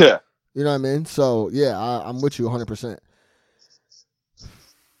 Yeah. You know what I mean? So, yeah, I'm with you 100%.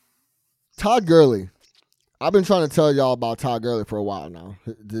 Todd Gurley. I've been trying to tell y'all about Todd Gurley for a while now.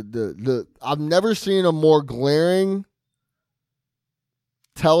 I've never seen a more glaring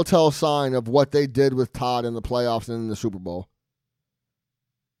telltale sign of what they did with Todd in the playoffs and in the Super Bowl.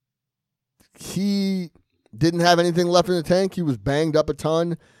 He didn't have anything left in the tank. He was banged up a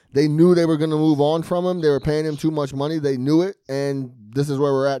ton. They knew they were going to move on from him. They were paying him too much money. They knew it, and this is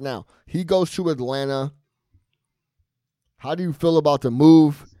where we're at now. He goes to Atlanta. How do you feel about the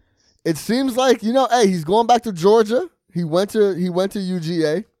move? It seems like, hey, he's going back to Georgia. He went to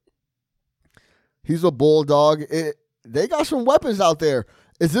UGA. He's a bulldog. They got some weapons out there.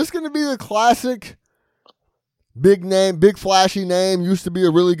 Is this going to be the classic big name, big flashy name, used to be a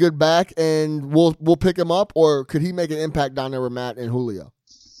really good back, and we'll pick him up, or could he make an impact down there with Matt and Julio?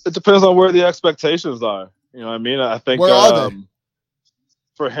 It depends on where the expectations are. You know what I mean? I think where are they?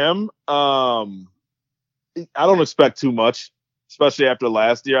 For him, I don't expect too much, especially after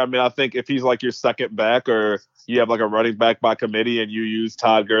last year. I mean, I think if he's like your second back, or you have like a running back by committee and you use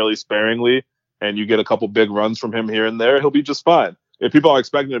Todd Gurley sparingly and you get a couple big runs from him here and there, he'll be just fine. If people are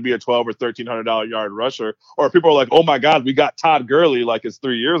expecting to be a $1,200 or $1,300 yard rusher, or if people are like, oh my God, we got Todd Gurley like it's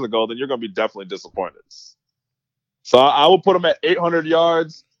 3 years ago, then you're going to be definitely disappointed. So I will put him at 800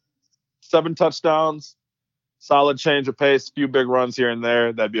 yards, 7 touchdowns, solid change of pace, few big runs here and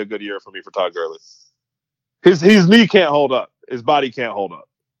there. That'd be a good year for me for Todd Gurley. His knee can't hold up. His body can't hold up.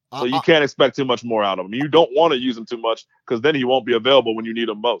 So you can't expect too much more out of him. You don't want to use him too much because then he won't be available when you need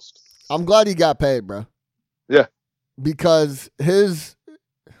him most. I'm glad he got paid, bro. Yeah. Because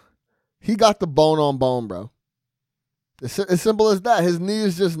he got the bone on bone, bro. It's as simple as that. His knee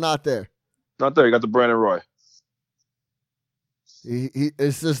is just not there. Not there. He got the Brandon Roy.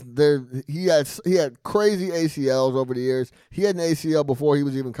 It's just there. He had crazy ACLs over the years. He had an ACL before he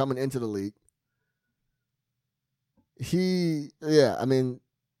was even coming into the league. He's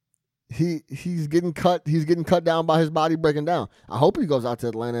getting cut. He's getting cut down by his body breaking down. I hope he goes out to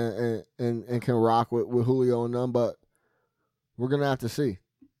Atlanta and can rock with Julio and them, but we're gonna have to see.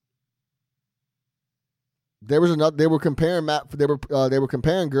 They were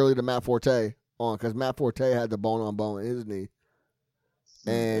comparing Gurley to Matt Forte because Matt Forte had the bone on bone in his knee.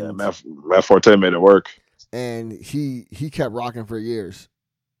 And yeah, Matt Forte made it work. And he kept rocking for years.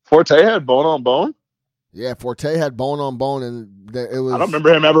 Forte had bone on bone? Yeah, Forte had bone on bone, and it was. I don't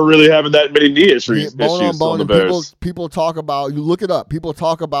remember him ever really having that many knee issues. Bone on bone, and people talk about. You look it up. People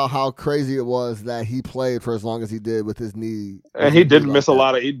talk about how crazy it was that he played for as long as he did with his knee. And he didn't miss a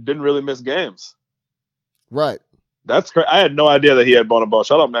lot of. He didn't really miss games. Right. That's crazy. I had no idea that he had bone on bone.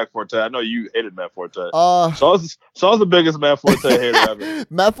 Shout out Matt Forte. I know you hated Matt Forte. So I was the biggest Matt Forte hater ever.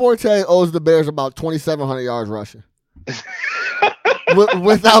 Matt Forte owes the Bears about 2,700 yards rushing.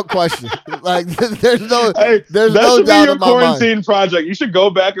 Without question. Like there's no that no should doubt be your in my quarantine mind. project. You should go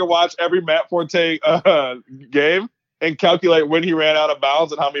back and watch every Matt Forte game and calculate when he ran out of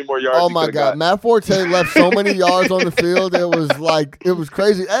bounds and how many more yards. Oh my God, Matt Forte left so many yards on the field. It was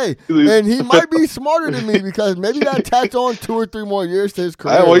crazy. Hey, and he might be smarter than me because maybe that tacked on 2 or 3 more years to his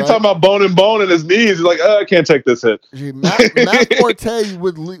career. Well, you talking about bone in his knees? He's like, I can't take this hit. Gee, Matt Forte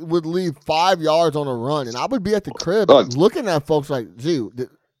would leave 5 yards on a run, and I would be at the crib looking at folks like, gee, did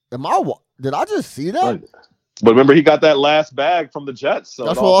I just see that? Right. But remember, he got that last bag from the Jets. So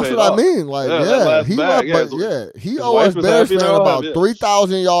that's what I mean. Like, he left, he owes Bears fan about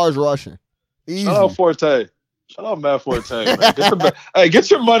 3,000 yards rushing. Easy. Shout out Forte. Shout out Matt Forte. Man.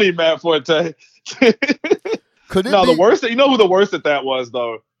 Get your money, Matt Forte. Could it be the worst? You know who the worst at that was,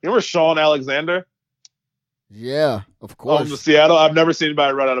 though? You remember Sean Alexander? Yeah, of course. From Seattle, I've never seen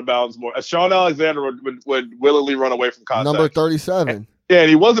anybody run out of bounds more. Sean Alexander would willingly run away from contact. Number 37. Yeah, and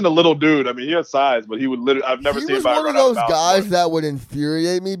he wasn't a little dude. I mean, he had size, but he would literally. I've never seen anybody run out of bounds. He was one of those guys that would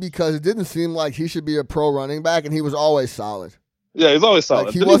infuriate me because it didn't seem like he should be a pro running back, and he was always solid. Yeah, he's always solid.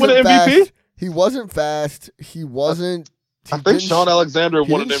 Like, Did he win an MVP? He wasn't fast. He wasn't. I think Sean Alexander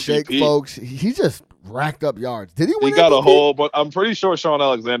won an MVP. Shake folks. He just racked up yards. Did he win? He got MVP? a whole, but I'm pretty sure Sean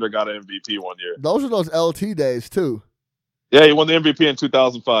Alexander got an MVP one year. Those are those LT days too. Yeah, he won the MVP in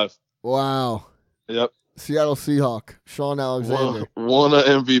 2005. Wow. Yep. Seattle Seahawk, Sean Alexander. Won an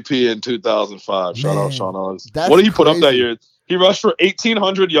MVP in 2005. Shout out Sean Alexander. What did he put up that year? He rushed for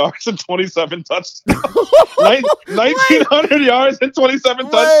 1,800 yards and 27 touchdowns. 1,900 yards and 27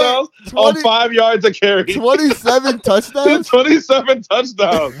 touchdowns on 5 yards a carry. 27 touchdowns? 27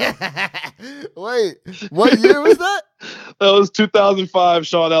 touchdowns. Wait, what year was that? That was 2005.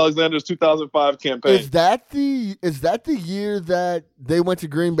 Sean Alexander's 2005 campaign. Is that the year that they went to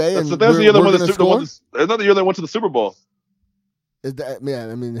Green Bay? That's the year they won the Super Bowl. That's not the year they went to the Super Bowl. Is that, yeah,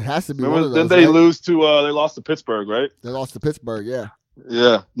 I mean, it has to be Remember, one of those. Then they lose to they lost to Pittsburgh, right? They lost to Pittsburgh, yeah.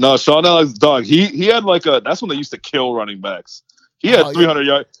 Yeah. No, Sean Alex, dog, he had like that's when they used to kill running backs. He had 300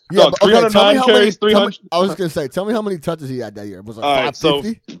 yards. Yeah, dog, 309 carries, 300. I was going to say, tell me how many touches he had that year. Was it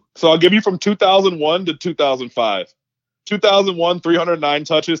 550? So I'll give you from 2001 to 2005. 2001, 309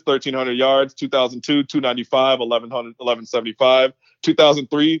 touches, 1,300 yards. 2002, 295, 1,175.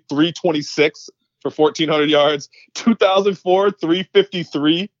 2003, 326 for 1,400 yards. 2004,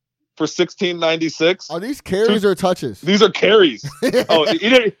 353 for 1,696. Are these carries or touches? These are carries. He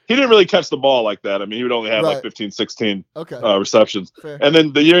didn't really catch the ball like that. I mean, he would only have like 15, 16 receptions. Fair. And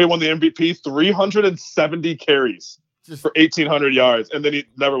then the year he won the MVP, 370 carries for 1,800 yards. And then he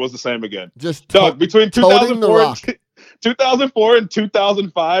never was the same again. Between 2004 and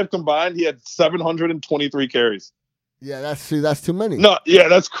 2005 combined, he had 723 carries. Yeah, that's too many. No, yeah,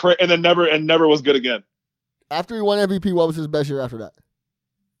 that's crazy. And then never was good again. After he won MVP, what was his best year after that?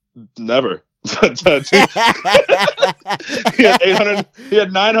 Never. He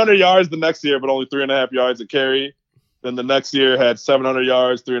had 900 yards the next year, but only 3.5 yards a carry. Then the next year had 700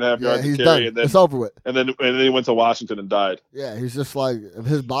 yards, 3.5 yards a carry. And then, it's over with. And then he went to Washington and died. Yeah, he's just like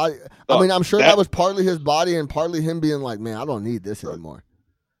his body. I mean, I'm sure that was partly his body and partly him being like, man, I don't need this anymore.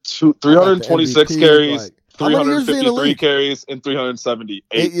 326 carries. Like, 353 carries and 370.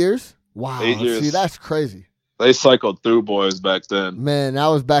 8 years? Wow. 8 years. See, that's crazy. They cycled through boys back then. Man, that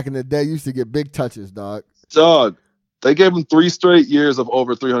was back in the day. Used to get big touches, dog. They gave him 3 straight years of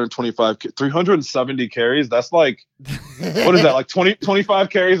over 370 carries. That's like, what is that? Like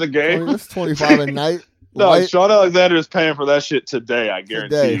 25 carries a game? That's 25 a night. No, Sean Alexander is paying for that shit today, I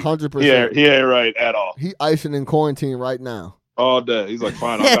guarantee. Today, 100%. He ain't right at all. He icing in quarantine right now. All day. He's like,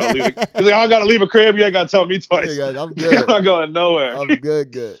 fine, I gotta leave it. He's like, I gotta leave a crib. You ain't gotta tell me twice. Yeah, I'm good. I'm not going nowhere. I'm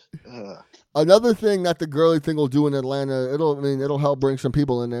good. Another thing that the Gurley thing will do in Atlanta, it'll help bring some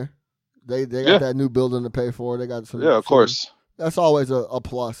people in there. They got that new building to pay for. They got some. Yeah, of course. That's always a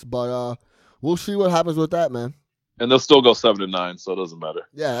plus. But we'll see what happens with that, man. And they'll still go 7-9, so it doesn't matter.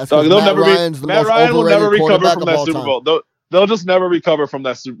 Yeah, that's Matt Ryan will never recover from that Super Bowl. They'll just never recover from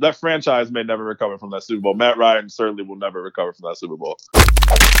that. That franchise may never recover from that Super Bowl. Matt Ryan certainly will never recover from that Super Bowl.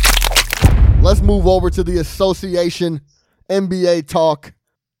 Let's move over to the association NBA talk.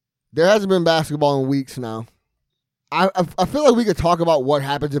 There hasn't been basketball in weeks now. I feel like we could talk about what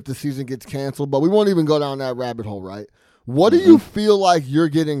happens if the season gets canceled, but we won't even go down that rabbit hole, right? What do you feel like you're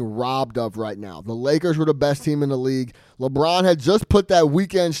getting robbed of right now? The Lakers were the best team in the league. LeBron had just put that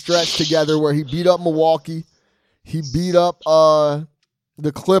weekend stretch together where he beat up Milwaukee. He beat up the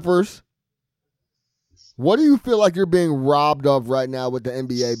Clippers. What do you feel like you're being robbed of right now with the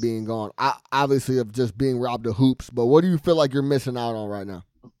NBA being gone? Obviously, of just being robbed of hoops, but what do you feel like you're missing out on right now?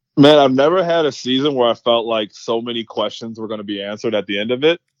 Man, I've never had a season where I felt like so many questions were going to be answered at the end of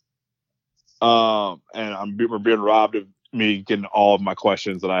it. And we're being robbed of me getting all of my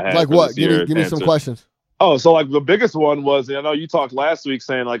questions that I had. Like what? Give me some questions. Oh, so like the biggest one was, I know you talked last week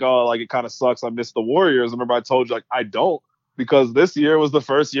saying like, oh, like it kind of sucks. I miss the Warriors. Remember I told you like I don't, because this year was the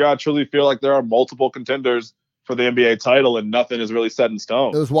first year I truly feel like there are multiple contenders for the NBA title and nothing is really set in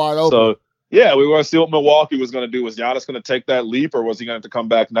stone. It was wide open. So yeah, we were going to see what Milwaukee was going to do. Was Giannis going to take that leap, or was he going to have to come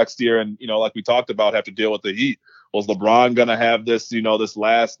back next year and, like we talked about, have to deal with the Heat? Was LeBron going to have this, this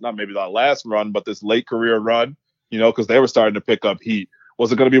last, not maybe not last run, but this late career run, because they were starting to pick up heat?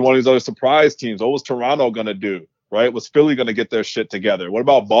 Was it going to be one of these other surprise teams? What was Toronto going to do, right? Was Philly going to get their shit together? What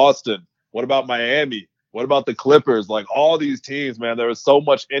about Boston? What about Miami? What about the Clippers? Like all these teams, man, there was so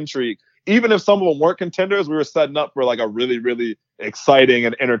much intrigue. Even if some of them weren't contenders, we were setting up for like a really, really exciting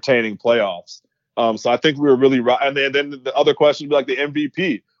and entertaining playoffs. So I think we were really right. And then the other question would be like the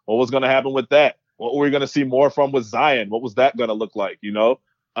MVP. What was going to happen with that? What were we going to see more from with Zion? What was that going to look like?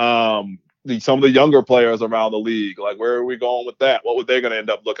 Some of the younger players around the league, like where are we going with that? What were they going to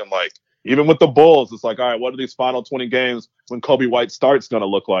end up looking like? Even with the Bulls, it's like, all right, what are these final 20 games when Kobe White starts going to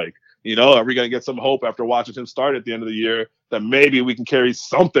look like? Are we going to get some hope after watching him start at the end of the year that maybe we can carry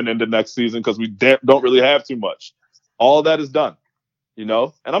something into next season because we don't really have too much? All of that is done, and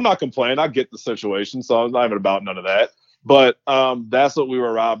I'm not complaining. I get the situation, so I'm not even about none of that. But that's what we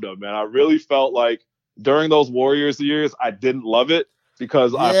were robbed of, man. I really felt like during those Warriors years, I didn't love it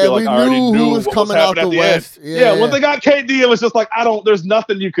because I feel like I already knew who was coming out the West. Yeah, when they got KD, it was just like, there's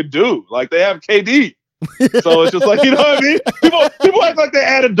nothing you could do. Like they have KD. So it's just like, you know what I mean? People act like they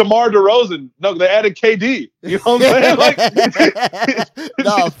added DeMar DeRozan. No, they added KD. You know what I'm saying?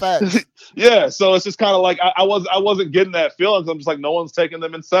 No, facts. Yeah, so it's just kind of like I wasn't getting that feeling. I'm just like, no one's taking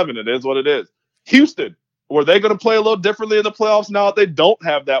them in 7. It is what it is. Houston, were they going to play a little differently in the playoffs now that they don't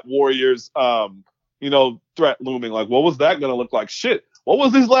have that Warriors, threat looming? Like, what was that going to look like? Shit. What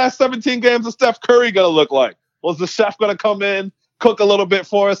was these last 17 games of Steph Curry going to look like? Was the chef going to come in, cook a little bit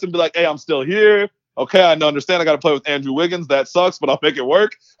for us and be like, hey, I'm still here. Okay, I understand I got to play with Andrew Wiggins. That sucks, but I'll make it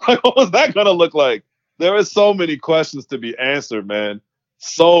work. Like, what was that going to look like? There is so many questions to be answered, man.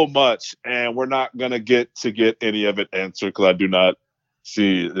 So much. And we're not going to get any of it answered because I do not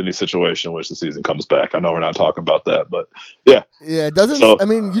see any situation in which the season comes back. I know we're not talking about that, but yeah. Yeah, it doesn't. So,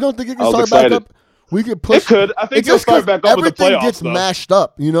 you don't think it can start back up? We could push. It could. I think it'll start back up with the playoffs. Everything gets mashed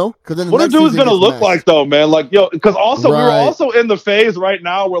up, Because then what the dude's going to look like, though, man? Like, because also we're also in the phase right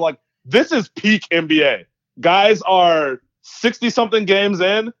now where, like, this is peak NBA. Guys are 60-something games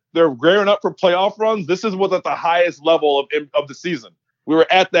in. They're gearing up for playoff runs. This is what's at the highest level of the season. We were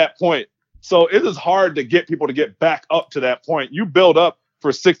at that point. So it is hard to get people to get back up to that point. You build up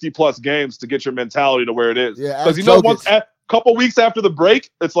for 60-plus games to get your mentality to where it is. Yeah, because, once a couple weeks after the break,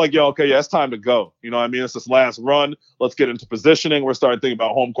 it's like, it's time to go. You know what I mean? It's this last run. Let's get into positioning. We're starting to think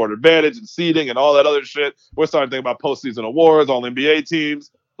about home court advantage and seeding and all that other shit. We're starting to think about postseason awards, all NBA teams.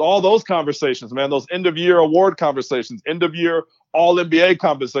 All those conversations, man, those end-of-year award conversations, end-of-year all-NBA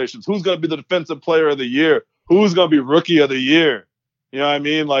conversations. Who's going to be the defensive player of the year? Who's going to be rookie of the year? You know what I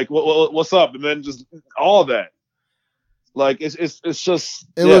mean? Like, what's up? And then just all of that. Like, it's just...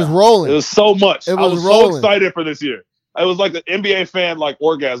 It was rolling. It was so much. I was so excited for this year. I was like the NBA fan, like,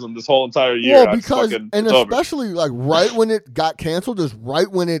 orgasm this whole entire year. Well, because, especially, like, right when it got canceled is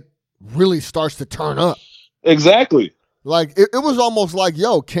right when it really starts to turn up. Exactly. Like it was almost like,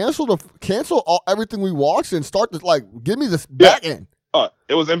 cancel everything we watched and start to like give me this back end.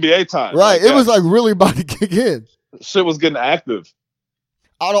 It was NBA time, right? It was like really about to kick in. Shit was getting active.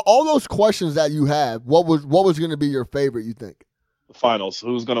 Out of all those questions that you have, what was going to be your favorite? You think? The finals.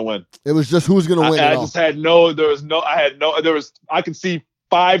 Who's going to win? It was just who's going to win. I could see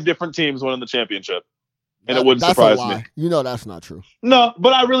 5 different teams winning the championship. And it wouldn't surprise me. That's not true. No,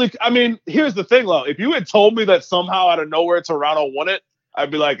 but here's the thing, though. If you had told me that somehow out of nowhere Toronto won it, I'd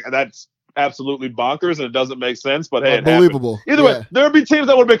be like, that's absolutely bonkers and it doesn't make sense. But hey, unbelievable. Either way, there would be teams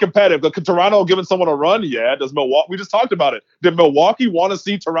that would be competitive. Could Toronto giving someone a run? Yeah. Does Milwaukee? We just talked about it. Did Milwaukee want to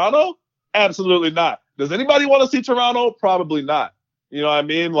see Toronto? Absolutely not. Does anybody want to see Toronto? Probably not. You know what I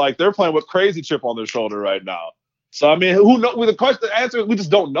mean? Like they're playing with crazy chip on their shoulder right now. So who knows? The answer, we just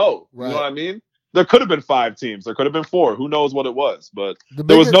don't know. Right. You know what I mean? There could have been 5 teams. There could have been 4. Who knows what it was? But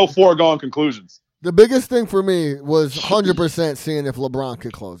there was no foregone conclusions. The biggest thing for me was 100% seeing if LeBron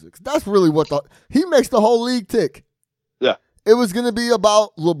could close it. That's really he makes the whole league tick. Yeah. It was going to be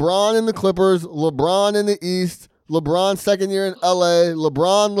about LeBron and the Clippers, LeBron in the East, LeBron second year in LA,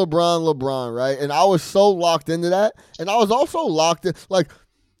 LeBron, right? And I was so locked into that. And I was also locked in. Like,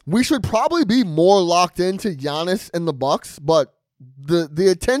 we should probably be more locked into Giannis and the Bucks, but the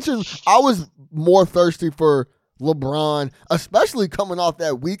attention, I was more thirsty for LeBron, especially coming off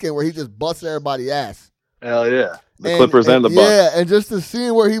that weekend where he just busted everybody's ass. Hell yeah. The Clippers and the Bucks. Yeah, and just to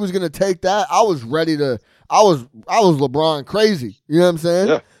see where he was going to take that, I was ready to I was LeBron crazy. You know what I'm saying?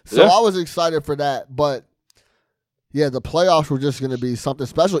 Yeah. So I was excited for that. But yeah, the playoffs were just going to be something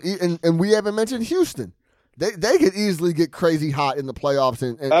special. And we haven't mentioned Houston. They could easily get crazy hot in the playoffs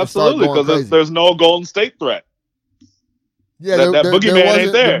and absolutely, because there's no Golden State threat. Yeah, that boogeyman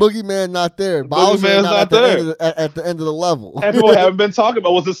ain't there. The boogeyman not there. Boogeyman's not there at the end of the level. And people haven't been talking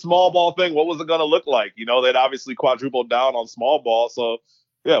about what's a small ball thing. What was it going to look like? You know, they'd obviously quadrupled down on small ball. So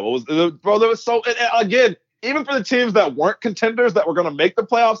yeah, bro? There was so, and again, even for the teams that weren't contenders that were going to make the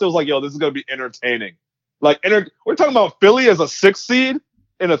playoffs, it was like, yo, this is going to be entertaining. Like, we're talking about Philly as a 6th seed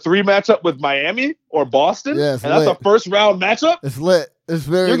in a 3 matchup with Miami or Boston, and that's a first round matchup. It's lit. It's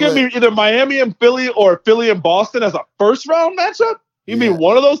very. You're giving me either Miami and Philly or Philly and Boston as a first round matchup. You mean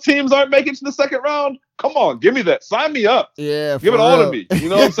one of those teams aren't making it to the second round? Come on, give me that. Sign me up. Yeah, give it all to me. You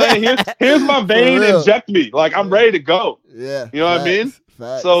know what I'm saying? Here's my vein. Inject me. Like, I'm ready to go. Yeah, you know what I mean.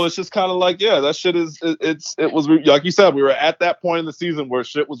 Facts. So it's just kind of like, yeah, that shit is. It was like you said. We were at that point in the season where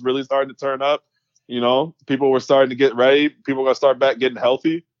shit was really starting to turn up. You know, people were starting to get ready. People were gonna start back getting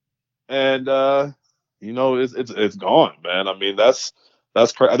healthy, and you know, it's gone, man. I mean, that's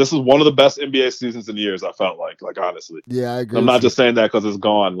crazy. This is one of the best NBA seasons in years. I felt like honestly. Yeah, I agree. I'm not just saying that because it's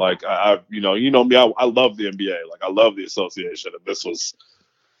gone. Like I you know me. I love the NBA. Like I love the association, and this was,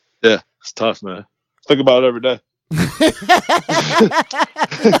 yeah, it's tough, man. Think about it every day.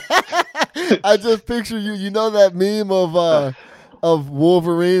 I just picture you. You know that meme of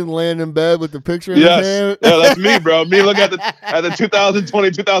Wolverine laying in bed with the picture in his hand? Yeah, that's me, bro. Me look at the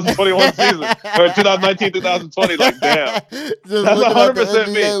 2020-2021 season, or 2019-2020. Like, damn, just that's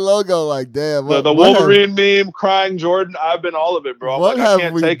 100% me. Logo, like, damn. The Wolverine meme, crying Jordan. I've been all of it, bro. What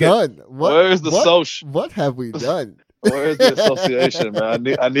have we done? Where's the social? What have we done? Where's the association,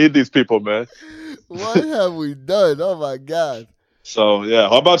 man? I need these people, man. What have we done? Oh my God. So yeah,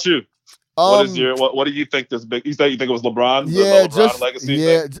 how about you? What is your what do you think this big? You think it was LeBron? Yeah, LeBron legacy.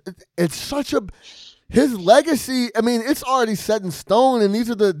 Yeah, it's such a his legacy. I mean, it's already set in stone, and these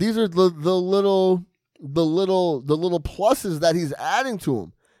are the little pluses that he's adding to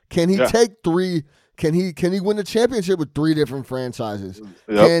him. Can he take 3? Can he win the championship with 3 different franchises?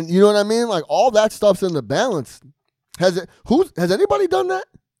 Yep. And you know what I mean? Like, all that stuff's in the balance. Has anybody done that?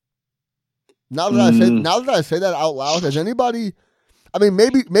 Now that I say that out loud, has anybody? I mean,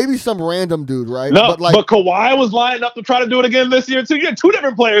 maybe some random dude, right? No, but Kawhi was lining up to try to do it again this year too. You had 2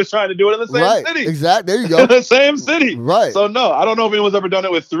 different players trying to do it in the same city. Exactly. There you go. In the same city. Right. So no, I don't know if anyone's ever done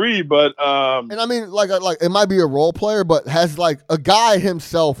it with 3, but and I mean, like it might be a role player, but has like a guy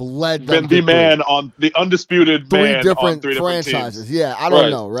himself led them been the man on the undisputed 3 different on 3 franchises. Teams. Yeah, I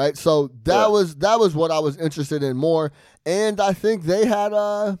don't know, right? So that was what I was interested in more, and I think they had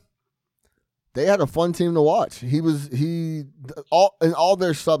a fun team to watch. All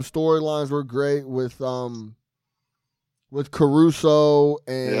their sub storylines were great with Caruso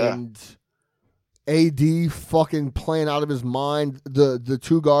and AD fucking playing out of his mind. The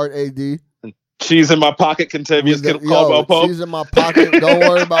 2-guard AD. Cheese in my pocket, Kentavious Caldwell Pope. Cheese in my pocket. Don't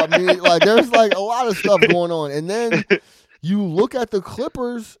worry about me. Like, there's like a lot of stuff going on, and then you look at the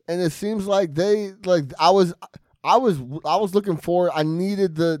Clippers, and it seems like I was looking forward. I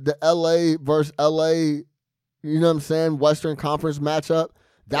needed the LA versus LA, you know what I'm saying, Western Conference matchup.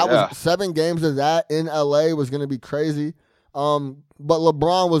 That was 7 games of that in LA was going to be crazy. But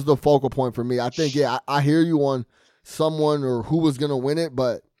LeBron was the focal point for me. I think, I hear you on someone or who was going to win it,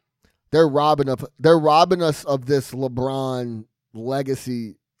 but they're robbing us of this LeBron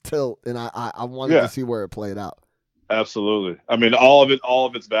legacy tilt, and I wanted to see where it played out. Absolutely. I mean, all of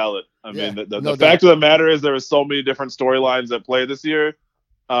it's valid. I mean, the fact of the matter is there were so many different storylines at play this year,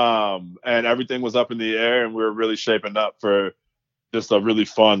 and everything was up in the air, and we were really shaping up for just a really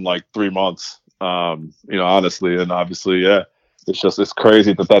fun 3 months. Honestly, and obviously, it's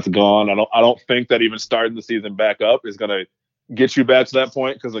crazy that's gone. I don't think that even starting the season back up is gonna get you back to that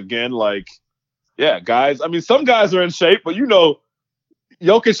point, because again, guys. I mean, some guys are in shape, but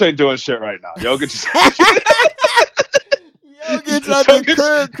Jokic ain't doing shit right now. Jokic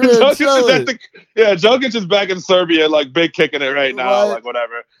Jokic is back in Serbia, big kicking it right now,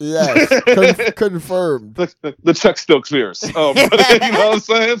 whatever. Yes, confirmed. The check still clears. You know what I'm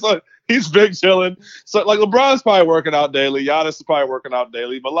saying? So he's big chilling. So LeBron's probably working out daily. Giannis is probably working out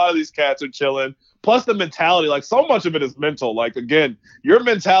daily. But a lot of these cats are chilling. Plus the mentality, so much of it is mental. Again, your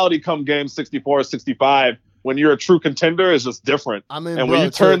mentality come game 64, 65. When you're a true contender, is just different. I mean, and when you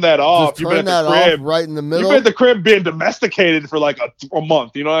turn that off, you've been at the crib right in the middle. You've been at the crib being domesticated for a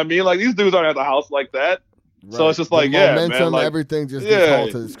month. You know what I mean? These dudes aren't at the house like that. So it's just The like, yeah, momentum, man, like everything just gets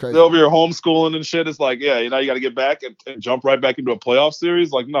halted. It's crazy. they're over here homeschooling and shit. It's like, yeah, you got to get back and jump right back into a playoff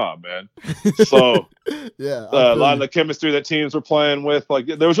series. Like, nah, man. So yeah, a lot of the chemistry that teams were playing with, like,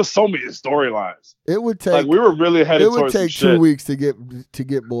 there was just so many storylines. It would take. Like, we were really headed towards. It would take 2 shit. weeks to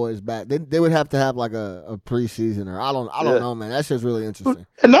get boys back. They would have to have like a preseason or I don't know, man. That shit's really interesting.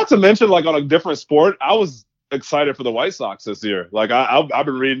 And not to mention, like, on a different sport, I was excited for the White Sox this year. Like, I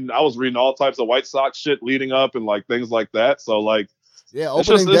was reading all types of White Sox shit leading up and like things like that. So like, yeah,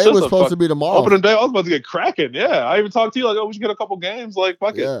 opening day was supposed to be tomorrow. Opening day, I was about to get cracking. Yeah, I even talked to you like, oh, we should get a couple games. Like,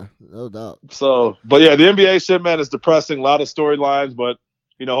 fuck it. Yeah, no doubt. So, but yeah, the NBA shit, man, is depressing. A lot of storylines, but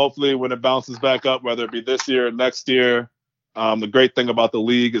hopefully when it bounces back up, whether it be this year or next year, the great thing about the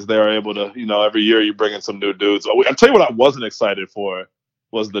league is they're able to, every year you bring in some new dudes. I'll tell you what I wasn't excited for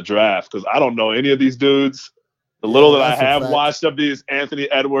was the draft because I don't know any of these dudes. The little that I have watched of these Anthony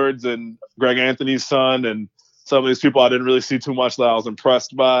Edwards and Greg Anthony's son and some of these people I didn't really see too much that I was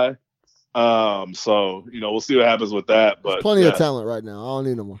impressed by. So, we'll see what happens with that. But there's plenty of talent right now. I don't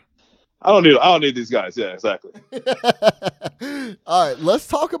need no more. I don't need these guys. Yeah, exactly. All right, let's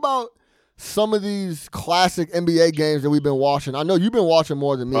talk about some of these classic NBA games that we've been watching. I know you've been watching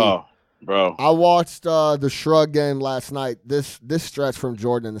more than me. Oh, bro. I watched the Shrug game last night. This stretch from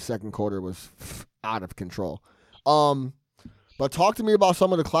Jordan in the second quarter was out of control. But talk to me about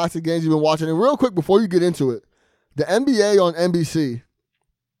some of the classic games you've been watching. And real quick, before you get into it, the NBA on NBC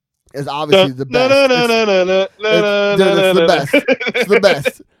is obviously the best. It's the best. It's the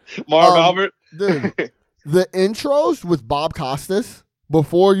best. Marv Albert. Dude, the intros with Bob Costas,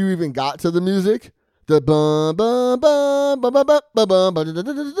 before you even got to the music, the bum, bum, bum, bum, bum, bum, bum,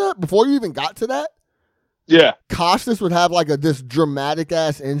 bum, before you even got to that, yeah, Costas would have like this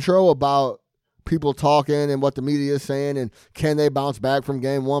dramatic-ass intro about people talking and what the media is saying and can they bounce back from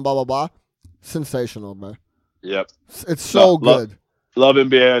game one, blah, blah, blah. Sensational, man. Yep. It's so good. Love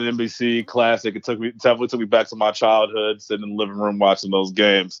NBA and NBC, classic. It definitely took me back to my childhood, sitting in the living room watching those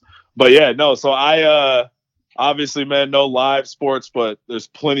games. But yeah, no, so I obviously, man, no live sports, but there's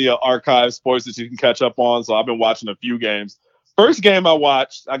plenty of archive sports that you can catch up on. So I've been watching a few games. First game I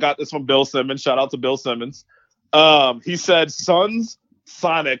watched, I got this from Bill Simmons. Shout out to Bill Simmons. He said Suns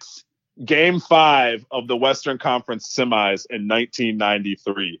Sonics Game 5 of the Western Conference semis in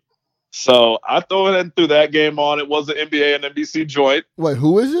 1993. So I threw that game on. It was an NBA and NBC joint. Wait,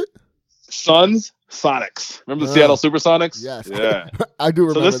 who is it? Suns Sonics. Remember the Seattle Supersonics? Yes. Yeah. I do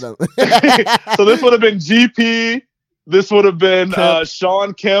remember them. So this would have been GP. This would have been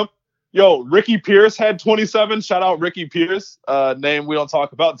Sean Kemp. Yo, Ricky Pierce had 27. Shout out Ricky Pierce. Name we don't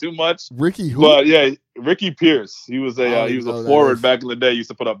talk about too much. Ricky who? But yeah, Ricky Pierce. He was a forward back in the day. He used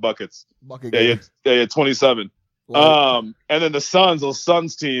to put up buckets. He had 27. And then those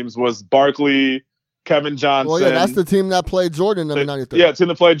Suns teams was Barkley, Kevin Johnson. Well, yeah, that's the team that played Jordan in 93. Yeah, team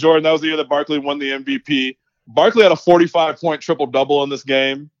that played Jordan. That was the year that Barkley won the MVP. Barkley had a 45-point triple-double in this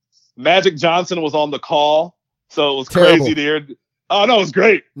game. Magic Johnson was on the call, so it was crazy to hear. Oh no, it was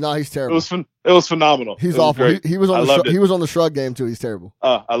great. No, he's terrible. It was phenomenal. He's awful. He was on he was on the Shrug game too. He's terrible.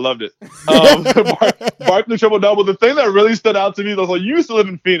 I loved it. Barkley triple-double. The thing that really stood out to me was you used to live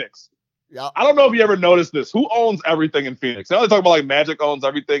in Phoenix. Yeah. I don't know if you ever noticed this. Who owns everything in Phoenix? They only talk about like Magic owns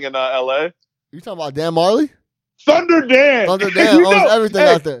everything in LA. You talking about Dan Marley? Thunder Dan. Thunder Dan owns everything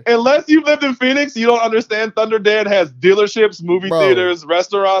out there. Unless you lived in Phoenix, you don't understand. Thunder Dan has dealerships, movie theaters,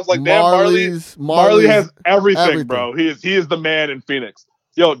 restaurants. Like Marley has everything, bro. He is the man in Phoenix.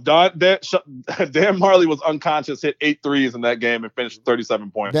 Yo, Dan Marley was unconscious, hit 8 threes in that game and finished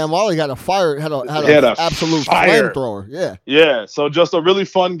 37 points. Dan Marley had an absolute flamethrower. Yeah. Yeah. So just a really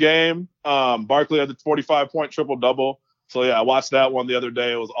fun game. Barkley had the 45-point triple-double. So yeah, I watched that one the other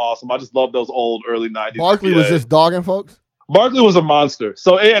day. It was awesome. I just love those old early 90s. Barkley was just dogging folks? Barkley was a monster.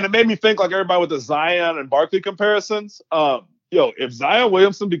 So, and it made me think like everybody with the Zion and Barkley comparisons. If Zion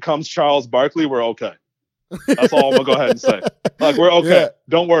Williamson becomes Charles Barkley, we're okay. That's all I'm gonna go ahead and say. Like we're okay. Yeah.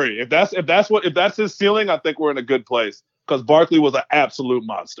 Don't worry. If that's his ceiling, I think we're in a good place. Because Barkley was an absolute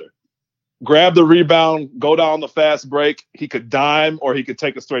monster. Grab the rebound, go down the fast break. He could dime or he could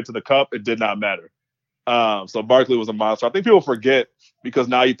take it straight to the cup. It did not matter. So Barkley was a monster. I think people forget because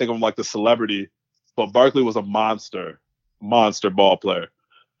now you think of him like the celebrity, but Barkley was a monster ball player.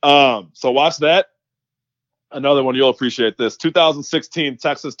 So watch that. Another one, you'll appreciate this. 2016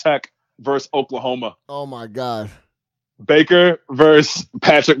 Texas Tech versus Oklahoma. Oh my God. Baker versus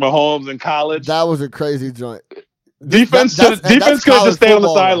Patrick Mahomes in college. That was a crazy joint. Defense could have just stayed on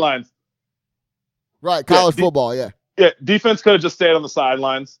the sidelines. Right, college football, yeah. Yeah, defense could have just stayed on the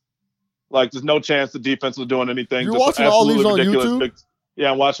sidelines. Like, there's no chance the defense was doing anything. You're watching all these on YouTube? Yeah,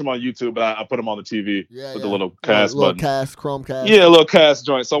 I watch them on YouTube, but I put them on the TV with the little cast little button. Chromecast. Yeah, a little cast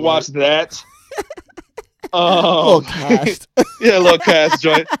joint. So I watched that. Little cast. Yeah, a little cast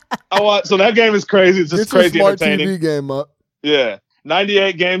joint. So that game is crazy. It's just crazy smart entertaining. TV game up. Yeah.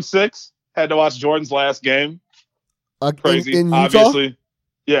 98 game 6. Had to watch Jordan's last game. Crazy, in Utah? Obviously.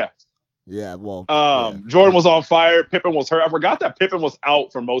 Yeah. Yeah, well. Jordan was on fire. Pippen was hurt. I forgot that Pippen was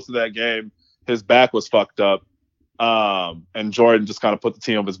out for most of that game. His back was fucked up. And Jordan just kind of put the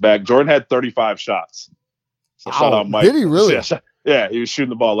team on his back. Jordan had 35 shots. So shout out Mike. Did he really? Yeah, he was shooting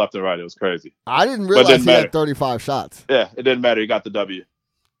the ball left and right. It was crazy. I didn't realize he had 35 shots. Yeah, it didn't matter. He got the W.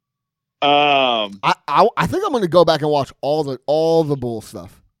 I think I'm going to go back and watch all the Bulls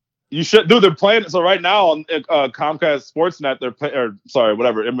stuff. You should, dude. They're playing. So right now on Comcast Sportsnet,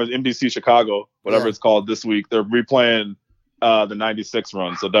 whatever, NBC Chicago, whatever it's called this week. They're replaying the '96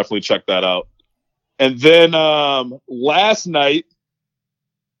 run. So definitely check that out. And then last night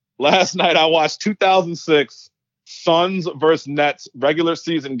I watched 2006 Suns versus Nets regular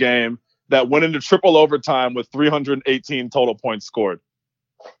season game that went into triple overtime with 318 total points scored.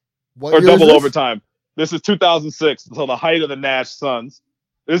 What or year double is this? overtime. This is 2006, so the height of the Nash Suns.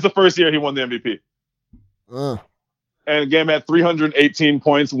 This is the first year he won the MVP. And the game had 318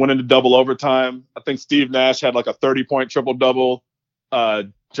 points, went into double overtime. I think Steve Nash had like a 30-point triple-double.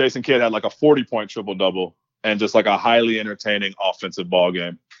 Jason Kidd had like a 40-point triple-double. And just like a highly entertaining offensive ball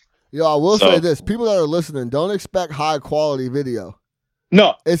game. Yo, I will say this. People that are listening, don't expect high-quality video.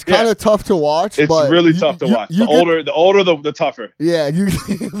 No. It's kind of tough to watch. It's really tough to watch. The older, the tougher. Yeah,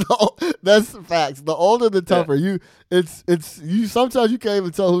 that's facts. The older, the tougher. Yeah. You sometimes you can't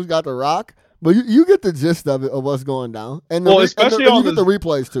even tell who's got the rock, but you get the gist of it, of what's going down. And especially you get the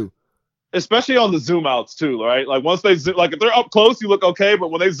replays too. Especially on the zoom outs too, right? Like once they zoom, like if they're up close, you look okay, but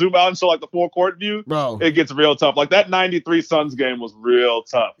when they zoom out and show like the full court view, bro, it gets real tough. Like that '93 Suns game was real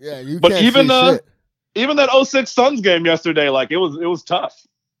tough. Yeah, but even that 06 Suns game yesterday, like it was tough.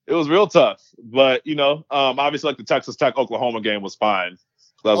 It was real tough. But obviously like the Texas Tech Oklahoma game was fine.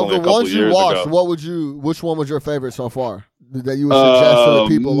 That was only a couple of years ago. Which one was your favorite so far that you would suggest to the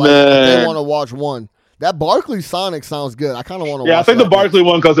people? Like if they want to watch one. That Barkley Sonic sounds good. I kind of want to watch I think that the Barkley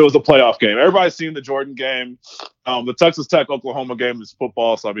one because it was a playoff game. Everybody's seen the Jordan game. The Texas Tech Oklahoma game is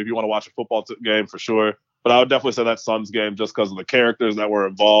football. So, I mean, if you want to watch a football game, for sure. But I would definitely say that Suns game just because of the characters that were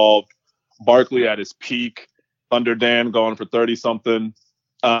involved. Barkley at his peak. Thunder Dan going for 30-something.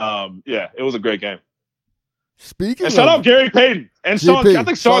 It was a great game. And shout out Gary Payton. And I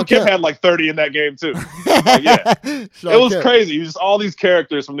think Sean Kemp had like 30 in that game, too. It was crazy. Just all these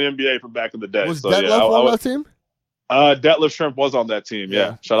characters from the NBA from back in the day. Was Detlef on that team? Detlef Shrimp was on that team,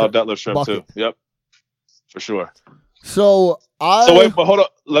 yeah. Shout out Detlef Shrimp, too. Yep. For sure. So wait, but hold on.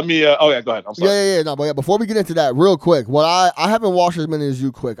 Let me, go ahead. I'm sorry. But before we get into that, real quick, I haven't watched as many as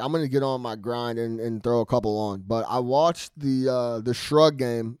you quick. I'm going to get on my grind and throw a couple on. But I watched the Shrug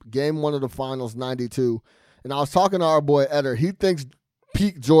game 1 of the finals, 92. And I was talking to our boy Eder. He thinks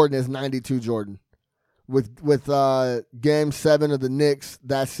peak Jordan is 92 Jordan. With game 7 of the Knicks,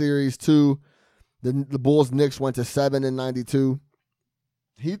 that series 2, the Bulls Knicks went to 7 in 92.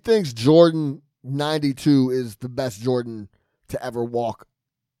 He thinks Jordan 92 is the best Jordan to ever walk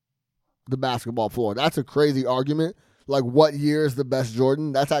the basketball floor. That's a crazy argument. Like, what year is the best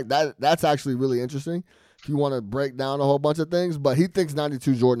Jordan? That's actually really interesting if you want to break down a whole bunch of things. But he thinks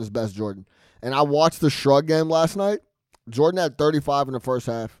 92 Jordan is best Jordan. And I watched the Shrug game last night. Jordan had 35 in the first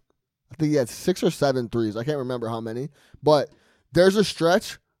half. I think he had 6 or 7 threes. I can't remember how many. But there's a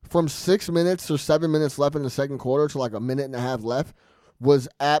stretch from 6 minutes or 7 minutes left in the second quarter to like a minute and a half left was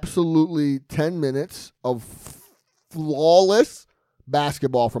absolutely 10 minutes of flawless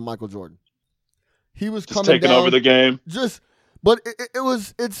basketball from Michael Jordan. He was just taking over the game. But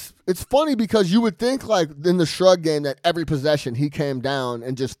it's funny because you would think like in the Shrug game that every possession he came down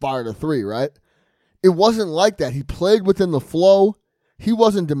and just fired a 3, right? It wasn't like that. He played within the flow. He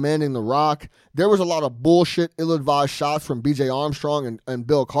wasn't demanding the rock. There was a lot of bullshit, ill-advised shots from B.J. Armstrong and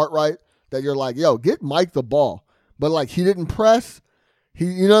Bill Cartwright that you're like, yo, get Mike the ball. But like he didn't press.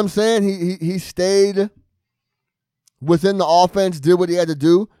 You know what I'm saying? He stayed within the offense, did what he had to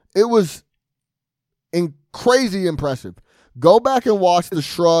do. It was crazy impressive. Go back and watch the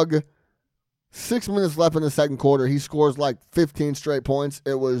Shrug. 6 minutes left in the second quarter. He scores like 15 straight points.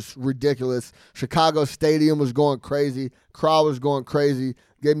 It was ridiculous. Chicago Stadium was going crazy. Crowd was going crazy.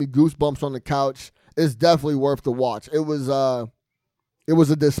 Gave me goosebumps on the couch. It's definitely worth the watch. It was a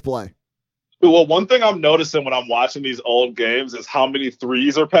display. Well, one thing I'm noticing when I'm watching these old games is how many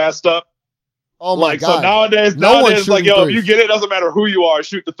threes are passed up. Oh my God. So nowadays, like, yo, if you get it, doesn't matter who you are,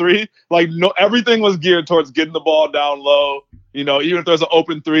 shoot the 3. Like, no, everything was geared towards getting the ball down low, You know, even if there's an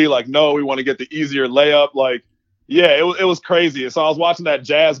open three, like, no, we want to get the easier layup. Like, yeah, it was crazy. And so I was watching that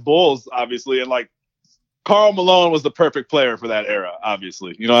Jazz Bulls, obviously, and like Karl Malone was the perfect player for that era,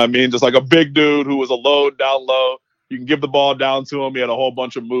 obviously. You know what I mean? Just like a big dude who was a load down low. You can give the ball down to him. He had a whole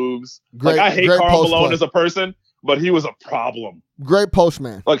bunch of moves. Like, I hate Karl Malone as a person, but he was a problem. Great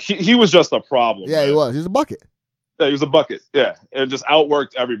postman. Like, he was just a problem. Yeah, man. He was. He was a bucket. Yeah, he was a bucket. Yeah, and just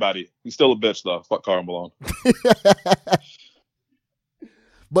outworked everybody. He's still a bitch, though. Fuck Karl Malone.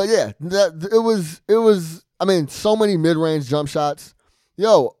 But yeah, it was. I mean, so many mid-range jump shots.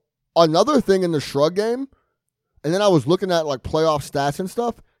 Yo, another thing in the Shrug game, and then I was looking at like playoff stats and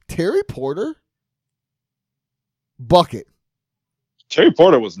stuff. Terry Porter, bucket. Terry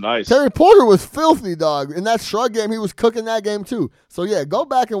Porter was nice. Terry Porter was filthy, dog. In that Shrug game, he was cooking that game too. So yeah, go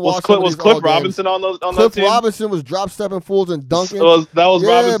back and watch. Was Cliff Robinson on that team? Cliff Robinson was drop stepping fools and dunking. That was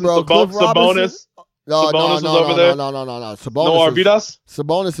Robinson. Bro, Sabonis. No. Sabonis. Sabonis. No Arvidas?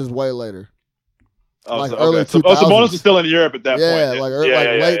 Sabonis is way later. Oh, like so, early okay. 2000s. Sabonis was still in Europe at that point. Yeah, like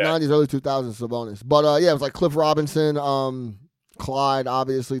late 90s, early 2000s Sabonis. But yeah, it was like Cliff Robinson, Clyde,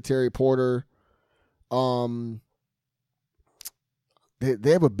 obviously, Terry Porter.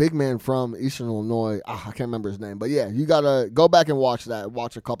 They have a big man from Eastern Illinois. I can't remember his name. But yeah, you got to go back and watch that.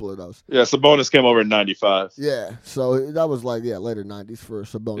 Watch a couple of those. Yeah, Sabonis came over in 95. Yeah, so that was like, later 90s for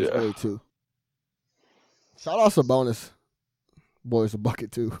Sabonis, early too. Shout out Sabonis. Boy's a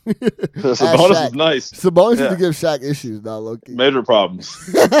bucket too. Sabonis is nice. Sabonis used to give Shaq issues, dog. Low-key. Major problems.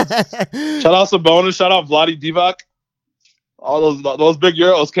 Shout out Sabonis. Shout out Vlade Divac. All those big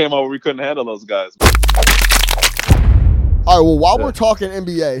Euros came over. We couldn't handle those guys. All right. Well, while we're talking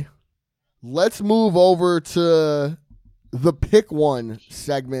NBA, let's move over to the pick one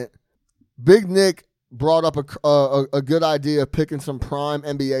segment. Big Nick brought up a good idea of picking some prime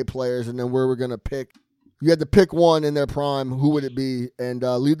NBA players, and then where we're gonna pick. You had to pick one in their prime. Who would it be? And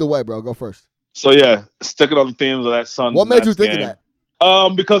lead the way, bro. Go first. So, yeah, sticking on the themes of that Suns. What made you think of that?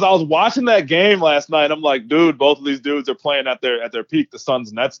 Because I was watching that game last night. I'm like, dude, both of these dudes are playing at their peak, the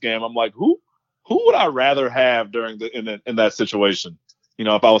Suns Nets game. I'm like, who would I rather have in that situation? You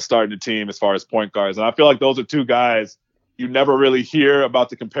know, if I was starting a team as far as point guards. And I feel like those are two guys you never really hear about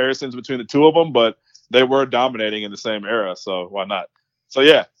the comparisons between the two of them, but they were dominating in the same era. So why not? So,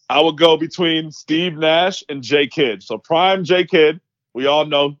 yeah. I would go between Steve Nash and J. Kidd. So prime J. Kidd, we all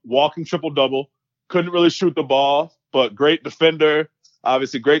know, walking triple-double. Couldn't really shoot the ball, but great defender,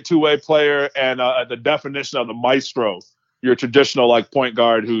 obviously great two-way player, and the definition of the maestro. Your traditional like point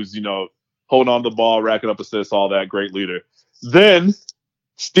guard who's, you know, holding on to the ball, racking up assists, all that, great leader. Then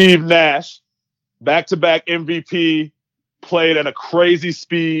Steve Nash, back-to-back MVP, played at a crazy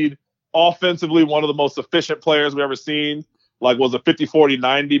speed, offensively one of the most efficient players we've ever seen. Like was a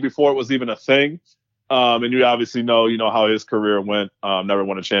 50-40-90 before it was even a thing. And you obviously know, how his career went. Never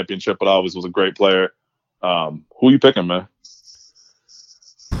won a championship, but always was a great player. Who you picking, man?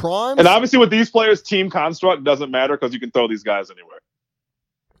 Prime. And obviously with these players, team construct doesn't matter because you can throw these guys anywhere.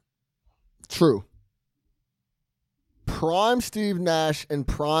 True. Prime Steve Nash and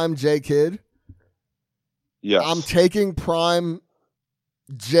prime J. Kidd. Yes. I'm taking prime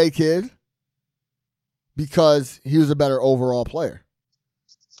J. Kidd. Because he was a better overall player.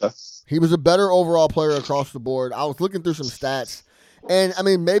 He was a better overall player across the board. I was looking through some stats. And, I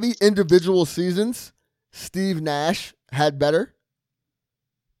mean, maybe individual seasons, Steve Nash had better.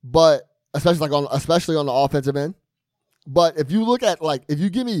 But, especially on the offensive end. But if you look at, if you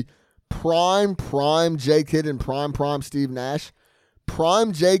give me prime J. Kidd and prime Steve Nash,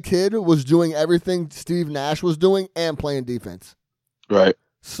 prime J. Kidd was doing everything Steve Nash was doing and playing defense. Right.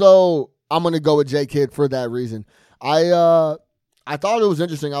 So I'm going to go with J. Kidd for that reason. I thought it was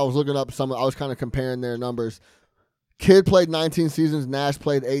interesting. I was looking up I was kind of comparing their numbers. Kidd played 19 seasons. Nash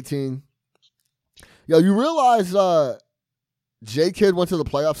played 18. Yo, you realize J. Kidd went to the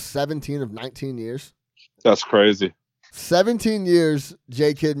playoffs 17 of 19 years? That's crazy. 17 years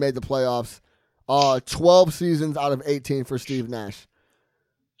J. Kidd made the playoffs. 12 seasons out of 18 for Steve Nash.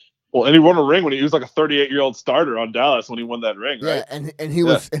 Well, and he won a ring when he was like a 38-year-old starter on Dallas when he won that ring, right? Yeah,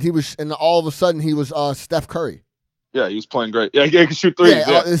 and all of a sudden he was Steph Curry. Yeah, he was playing great. Yeah, he could shoot threes.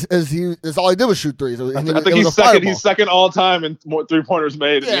 Yeah, that's all he did was shoot threes. I think he's second. He's second all time in more 3-pointers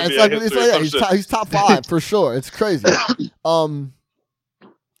made. Yeah, he's top 5 for sure. It's crazy.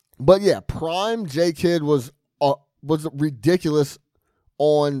 But yeah, prime J. Kidd was ridiculous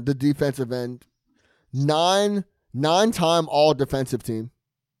on the defensive end. 9-time all defensive team.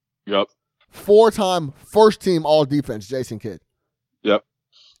 Yep. 4-time first team all defense, Jason Kidd. Yep.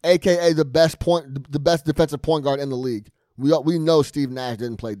 AKA the best defensive point guard in the league We know Steve Nash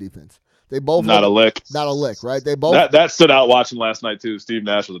didn't play defense. They both not a lick. Not a lick, right? They both that stood out watching last night too. Steve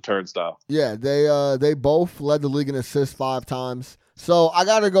Nash was a turnstile. Yeah, they both led the league in assists 5 times. So I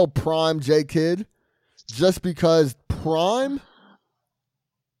gotta go prime J Kidd, just because prime,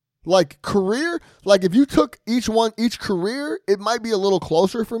 like career, like if you took each career, it might be a little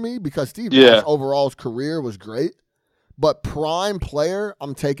closer for me because Steve Nash overall's career was great. But prime player,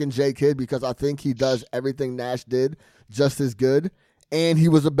 I'm taking J Kidd because I think he does everything Nash did just as good. And he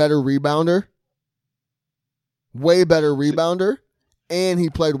was a better rebounder. Way better rebounder. And he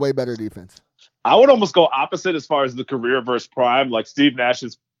played way better defense. I would almost go opposite as far as the career versus prime. Like Steve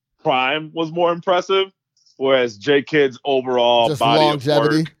Nash's prime was more impressive, whereas J Kidd's overall just body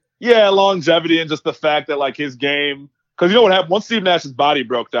longevity. Of work. Yeah, longevity and just the fact that like his game, because you know what happened? Once Steve Nash's body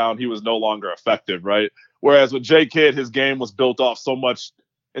broke down, he was no longer effective, right? Whereas with J Kidd, his game was built off so much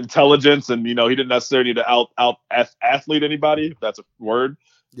intelligence, and he didn't necessarily need to out athlete anybody, if that's a word.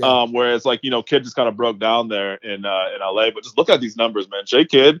 Yeah. Whereas like Kidd just kind of broke down there in LA. But just look at these numbers, man. J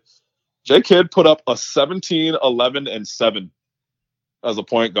Kidd put up a 17, 11, and 7 as a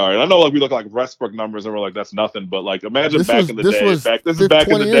point guard. And I know like we look like Westbrook numbers and we're like that's nothing, but like imagine this is back in the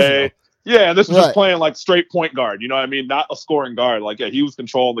day. Ago. Yeah, and this was just playing like straight point guard. You know what I mean? Not a scoring guard. Like he was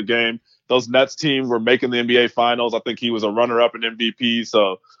controlling the game. Those Nets team were making the NBA Finals. I think he was a runner-up in MVP.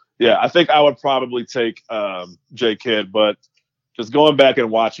 So, yeah, I think I would probably take J Kidd. But just going back and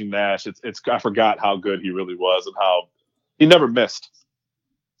watching Nash, I forgot how good he really was and how he never missed.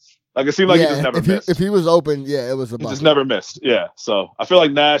 Like it seemed like he just never missed. If he was open, it was a bucket. He just never missed. Yeah. So I feel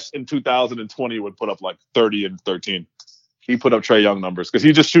like Nash in 2020 would put up like 30 and 13. He put up Trae Young numbers because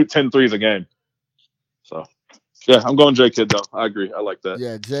he just shoot 10 threes a game. So. Yeah, I'm going J Kidd though. I agree. I like that.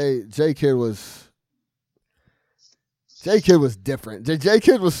 Yeah, J Kidd was different. J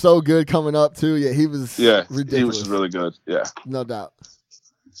Kidd was so good coming up too. Yeah, he was. Yeah, ridiculous. He was just really good. Yeah, no doubt.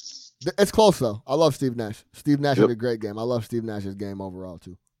 It's close though. I love Steve Nash. Steve Nash had a great game. I love Steve Nash's game overall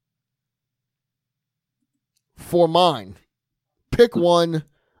too. For mine, pick one.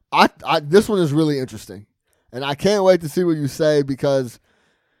 This one is really interesting, and I can't wait to see what you say because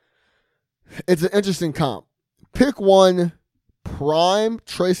it's an interesting comp. Pick one, prime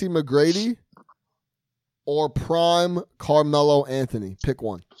Tracy McGrady or prime Carmelo Anthony. Pick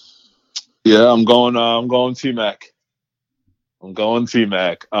one. Yeah, I'm going T-Mac. I'm going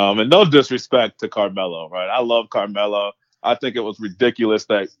T-Mac. And no disrespect to Carmelo, right? I love Carmelo. I think it was ridiculous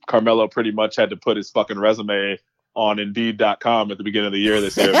that Carmelo pretty much had to put his fucking resume on Indeed.com at the beginning of the year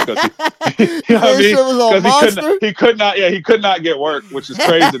this year because he could not get work, which is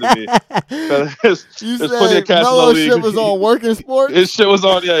crazy to me. There's plenty of cash in the league. Shit was on Working Sports. His shit was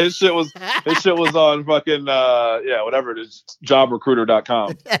on his shit was on fucking whatever it is,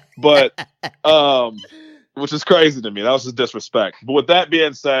 jobrecruiter.com. But which is crazy to me. That was just disrespect. But with that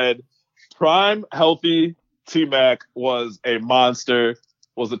being said, prime healthy T-Mac was a monster,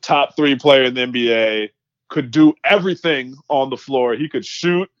 was a top 3 player in the NBA. Could do everything on the floor. He could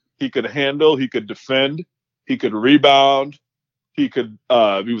shoot, he could handle, he could defend, he could rebound, he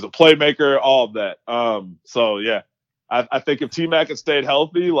was a playmaker, all of that. So yeah, I think if T-Mac had stayed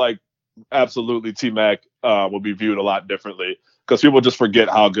healthy, like absolutely T-Mac would be viewed a lot differently because people just forget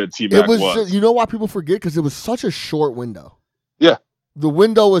how good T-Mac was. You know why people forget? Because it was such a short window. Yeah. The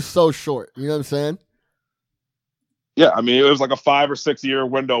window was so short. You know what I'm saying? Yeah, I mean, it was like a 5 or 6 year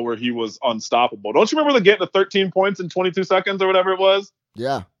window where he was unstoppable. Don't you remember getting to 13 points in 22 seconds or whatever it was?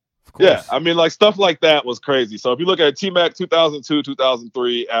 Yeah, of course. Yeah, I mean, like stuff like that was crazy. So if you look at T-Mac 2002,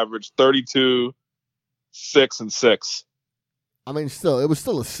 2003, averaged 32, 6, and 6. I mean, it was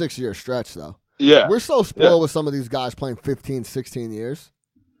still a 6-year stretch, though. Yeah. We're so spoiled with some of these guys playing 15, 16 years.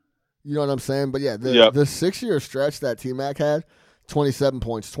 You know what I'm saying? But yeah, the 6-year stretch that T-Mac had, 27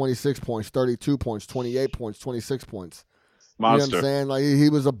 points, 26 points, 32 points, 28 points, 26 points. Monster. You know what I'm saying? Like, he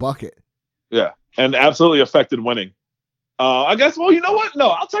was a bucket. Yeah, and absolutely affected winning. I guess, well, you know what? No,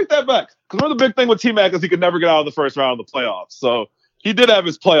 I'll take that back. Because the big thing with T-Mac is he could never get out of the first round of the playoffs. So he did have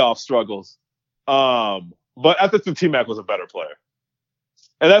his playoff struggles. But I think T-Mac was a better player.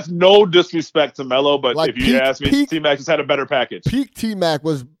 And that's no disrespect to Melo, but like if you ask me, T-Mac just had a better package. Peak T-Mac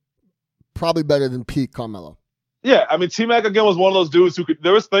was probably better than peak Carmelo. Yeah, I mean, T-Mac, again, was one of those dudes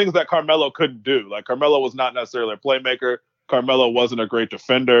there was things that Carmelo couldn't do. Like, Carmelo was not necessarily a playmaker. Carmelo wasn't a great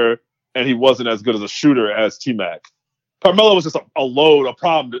defender, and he wasn't as good as a shooter as T-Mac. Carmelo was just a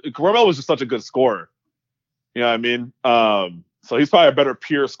problem. Carmelo was just such a good scorer. You know what I mean? So he's probably a better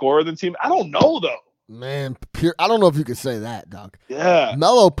pure scorer than T-Mac. I don't know, though. Man, pure. I don't know if you could say that, Doc. Yeah.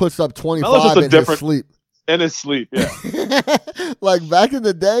 Melo puts up 25 in his sleep. In his sleep, yeah. Like, back in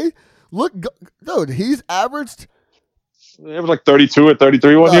the day, look, dude, he's averaged It was like 32 or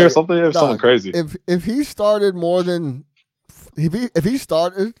 33 one year or something. It was something crazy. If he started more than if he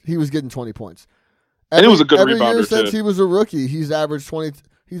started, he was getting 20 points. And it was a good rebounder every year since too. he was a rookie, he's averaged 20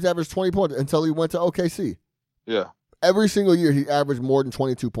 points until he went to OKC. Yeah. Every single year he averaged more than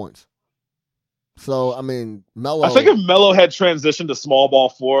 22 points. So, I mean, Melo. I think if Melo had transitioned to small ball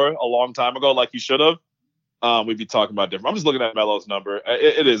 4 a long time ago, like he should have, we'd be talking about different. I'm just looking at Melo's number.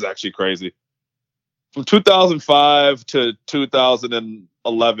 It is actually crazy. From 2005 to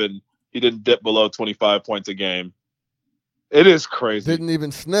 2011, he didn't dip below 25 points a game. It is crazy. Didn't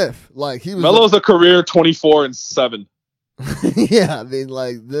even sniff. Like he was. Melo's a career 24-7. Yeah, I mean,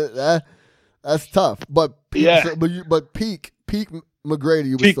 like that's tough. But but peak McGrady,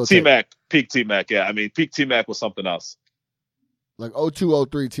 you peak would still peak T-Mac. Yeah, I mean, peak T-Mac was something else. Like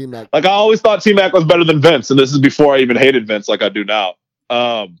 02-03 T-Mac. Like I always thought T-Mac was better than Vince, and this is before I even hated Vince like I do now.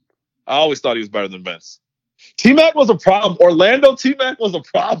 I always thought he was better than Vince. T-Mac was a problem. Orlando T-Mac was a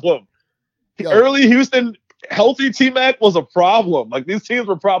problem. Early Houston healthy T-Mac was a problem. Like these teams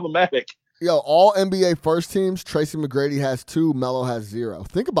were problematic. Yo, all NBA first teams, Tracy McGrady has 2, Melo has 0.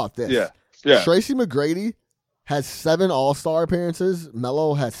 Think about this. Yeah. Tracy McGrady has 7 All-Star appearances.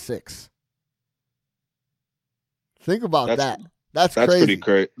 Melo has 6. Think about that. That's crazy.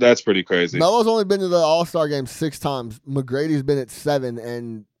 That's pretty crazy. Melo's only been to the All-Star game 6 times. McGrady's been at 7,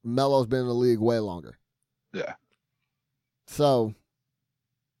 and Melo's been in the league way longer. Yeah. So.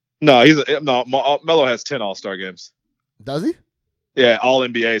 No, Melo has 10 All-Star games. Does he? Yeah, All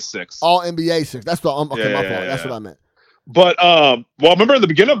NBA 6. All NBA 6. That's what my fault. Yeah. That's what I meant. But remember in the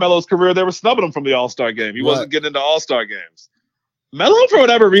beginning of Melo's career, they were snubbing him from the All-Star game. He wasn't getting into All-Star games. Melo, for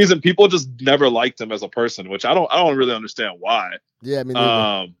whatever reason, people just never liked him as a person, which I don't really understand why. Yeah, I mean,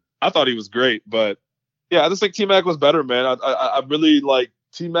 I thought he was great, but yeah, I just think T-Mac was better, man. I really like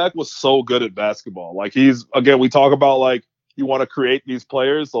T-Mac was so good at basketball. Like we talk about like you want to create these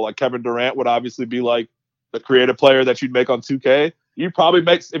players. So like Kevin Durant would obviously be like the creative player that you'd make on 2K. You'd probably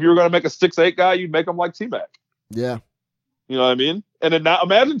if you were going to make a 6'8" guy, you'd make him like T-Mac. Yeah. You know what I mean? And then now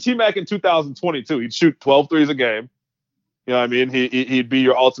imagine T-Mac in 2022. He'd shoot 12 threes a game. You know what I mean? He'd be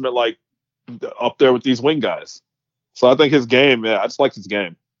your ultimate, like, up there with these wing guys. So I think his game, I just like his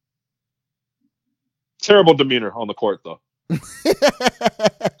game. Terrible demeanor on the court, though.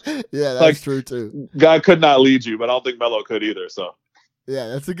 Yeah, that's true, too. Guy could not lead you, but I don't think Melo could either, so. Yeah,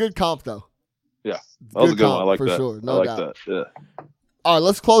 that's a good comp, though. Yeah, that was a good one. I like for that. Sure. No I like doubt. that, yeah. All right,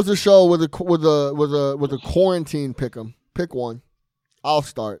 let's close the show with a quarantine pick 'em. Pick one. I'll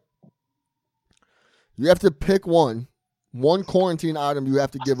start. You have to pick one quarantine item you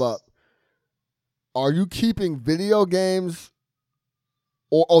have to give up. Are you keeping video games?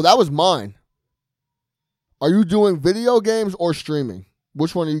 That was mine. Are you doing video games or streaming?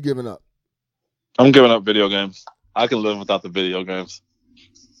 Which one are you giving up? I'm giving up video games. I can live without the video games.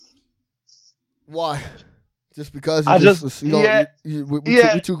 Why? Just because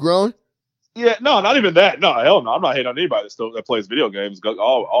you're too grown? Yeah, no, not even that. No, hell no. I'm not hating on anybody that plays video games.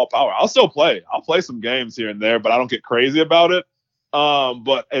 All power. I'll still play. I'll play some games here and there, but I don't get crazy about it.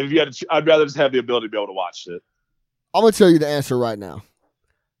 But if you had to, I'd rather just have the ability to be able to watch it. I'm gonna tell you the answer right now.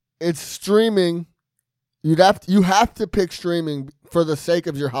 It's streaming. You have to pick streaming for the sake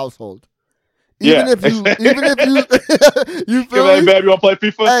of your household. Even if you you feel hey, babe, you want to play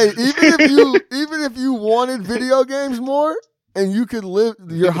FIFA? Hey, even if you wanted video games more and you could live,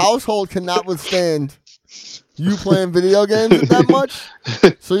 your household cannot withstand you playing video games that much.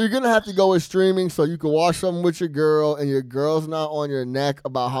 So you're gonna have to go with streaming so you can watch something with your girl and your girl's not on your neck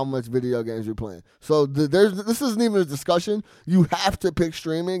about how much video games you're playing. So this isn't even a discussion. You have to pick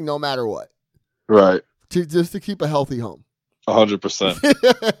streaming no matter what. Right. Just to keep a healthy home.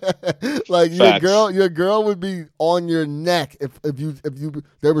 100%. Like your girl would be on your neck if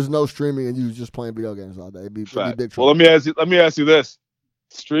there was no streaming and you was just playing video games all day. It'd be big trouble. Well, let me ask you this: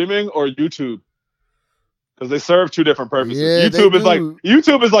 streaming or YouTube? Because they serve two different purposes. Yeah, YouTube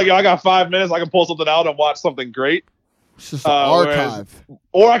is like, I got 5 minutes, I can pull something out and watch something great. It's just an archive.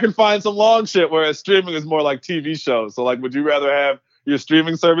 Or I can find some long shit. Whereas streaming is more like TV shows. So like, would you rather have your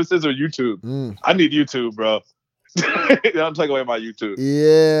streaming services or YouTube? I need YouTube, bro. Don't take away my YouTube.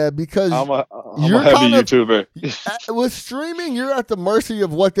 Yeah, because I'm a heavy YouTuber. With streaming, you're at the mercy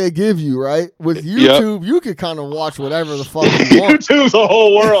of what they give you, right? With YouTube, you can kind of watch whatever the fuck you want. YouTube's a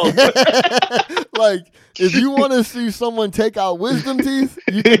whole world. Like, if you want to see someone take out wisdom teeth,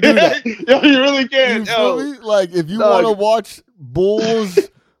 you can do that. Yo, you really can. You feel me? Like, if you want to watch Bulls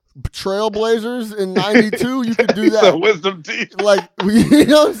Trailblazers in 92, you could do that. Wisdom teeth. Like, you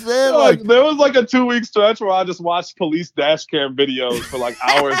know what I'm saying? Like, there was like a 2-week stretch where I just watched police dash cam videos for like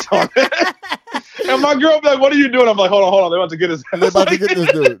hours on it. And my girl be like, "What are you doing?" I'm like, "Hold on. They're about to get his ass." They're about to get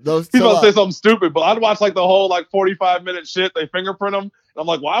this dude. He's about to say something stupid, but I'd watch like the whole like 45-minute shit. They fingerprint him. And I'm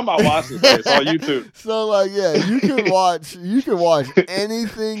like, why am I watching this? It's on YouTube. So like, yeah, you can watch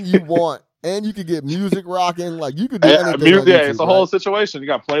anything you want, and you can get music rocking. Like you could do anything. On YouTube, it's a whole situation. You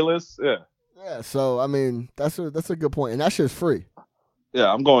got playlists. Yeah. Yeah. So I mean, that's a good point, and that shit's free.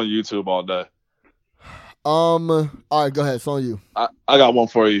 Yeah, I'm going YouTube all day. All right, go ahead. It's on you. I got one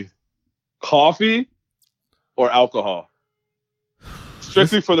for you. Coffee or alcohol?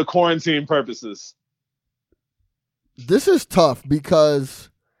 Strictly for the quarantine purposes. This is tough because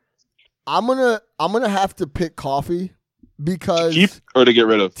I'm gonna have to pick coffee because to keep or to get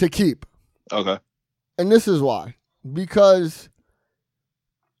rid of? To keep. Okay. And this is why. Because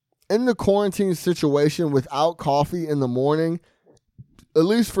in the quarantine situation without coffee in the morning, at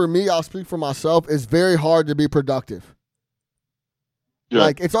least for me, I'll speak for myself, it's very hard to be productive. Yeah.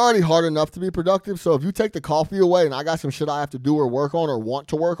 Like, it's already hard enough to be productive, so if you take the coffee away and I got some shit I have to do or work on or want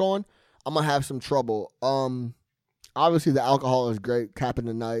to work on, I'm going to have some trouble. Obviously, the alcohol is great, capping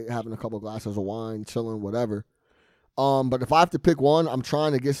the night, having a couple glasses of wine, chilling, whatever. But if I have to pick one, I'm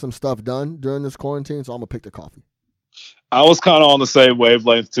trying to get some stuff done during this quarantine, so I'm going to pick the coffee. I was kind of on the same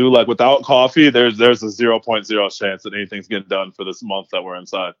wavelength too. Like without coffee, there's a 0.0 chance that anything's getting done for this month that we're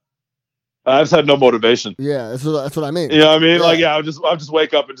inside. I just had no motivation. Yeah, that's what I mean. You know what I mean? Yeah. Like, yeah, I'll just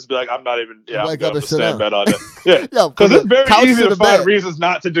wake up and just be like, I'm not even. Yeah, wake up and sit down. Bed all day. Yeah, because it's very easy to find reasons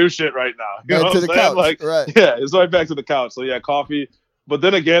not to do shit right now. You know what I'm saying? Couch. Like, right. Yeah, it's right back to the couch. So yeah, coffee. But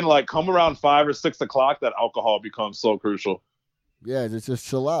then again, like come around 5 or 6 o'clock, that alcohol becomes so crucial. Yeah, just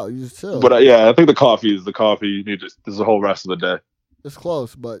chill out. You just chill. But yeah, I think the coffee is the coffee. You need this the whole rest of the day. It's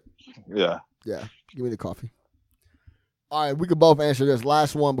close, but yeah. Give me the coffee. All right, we can both answer this.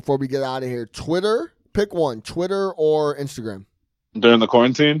 Last one before we get out of here. Twitter, pick one. Twitter or Instagram? During the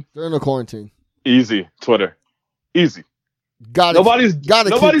quarantine? During the quarantine. Easy. Twitter. Easy. Nobody's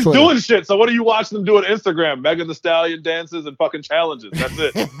doing shit. So what do you watch them do on Instagram? Megan Thee Stallion dances and fucking challenges. That's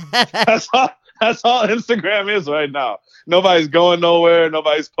it. That's all Instagram is right now. Nobody's going nowhere.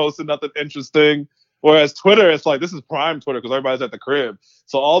 Nobody's posting nothing interesting. Whereas Twitter, it's like, this is prime Twitter because everybody's at the crib.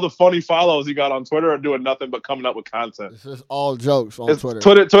 So all the funny follows you got on Twitter are doing nothing but coming up with content. It's just all jokes on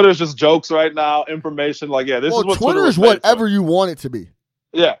Twitter. Twitter's just jokes right now, information. Like, yeah, this is what Twitter is whatever you want it to be.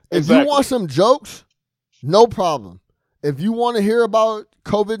 Yeah, If you want some jokes, no problem. If you want to hear about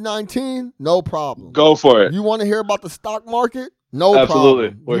COVID-19, no problem. Go for it. If you want to hear about the stock market, no Absolutely.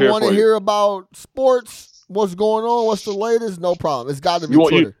 problem. We're you here want to hear about sports, what's going on, what's the latest, no problem. It's got to be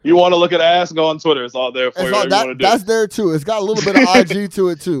Twitter. You want to look at ass, go on Twitter. It's all there for you. That's there too. It's got a little bit of IG to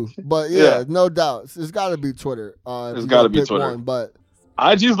it too. But yeah, no doubt. It's got to be Twitter. It's got to be Twitter. But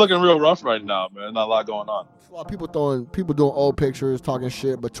IG's looking real rough right now, man. Not a lot going on. A lot of people doing old pictures, talking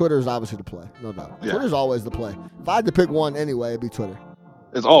shit, but Twitter is obviously the play, no doubt. Yeah. Twitter's always the play. If I had to pick one anyway, it'd be Twitter.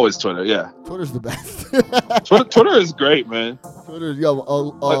 It's always Twitter, yeah. Twitter's the best. Twitter is great, man. Twitter,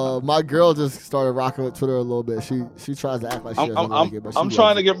 my girl just started rocking with Twitter a little bit. She tries to act like she doesn't like it, but I'm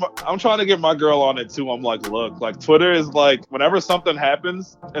trying to get my girl on it too. I'm like, look, like Twitter is like whenever something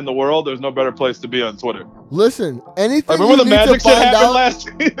happens in the world, there's no better place to be on Twitter. Listen, anything like, remember the magic shit happened last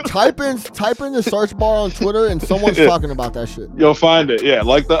year? type in the search bar on Twitter and someone's talking about that shit. You'll find it, yeah.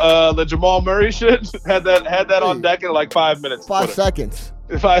 Like the Jamal Murray shit had that on deck in like 5 minutes. 5 seconds.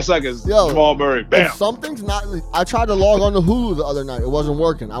 5 seconds. Yo, Jamal Murray. Bam. If something's not. I tried to log on to Hulu the other night. It wasn't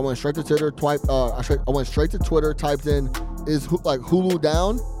working. I went straight to Twitter. I went straight to Twitter. Typed in Hulu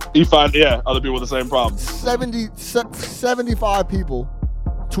down. You find other people with the same problem. 75 people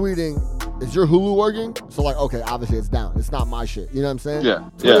tweeting, "Is your Hulu working?" So like, okay, obviously it's down. It's not my shit. You know what I'm saying? Yeah.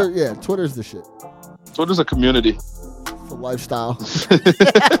 Twitter, yeah. Twitter's the shit. Twitter's a community. It's a lifestyle.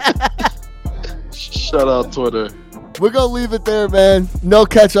 Shout out Twitter. We're going to leave it there, man. No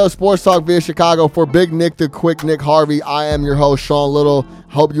catch-up Sports Talk via Chicago. For Big Nick, the Quick Nick Harvey, I am your host, Sean Little.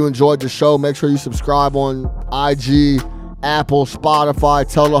 Hope you enjoyed the show. Make sure you subscribe on IG, Apple, Spotify.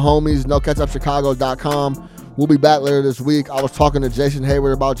 Tell the homies, NoCatchUpChicago.com. We'll be back later this week. I was talking to Jason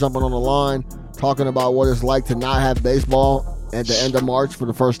Hayward about jumping on the line, talking about what it's like to not have baseball at the end of March for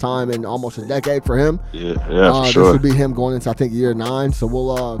the first time in almost a decade for him. Yeah, for sure. This will be him going into, I think, year 9. So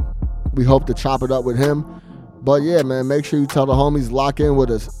we hope to chop it up with him. But yeah, man, make sure you tell the homies, lock in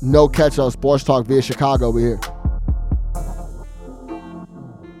with us. No catch-up Sports Talk via Chicago. We're here.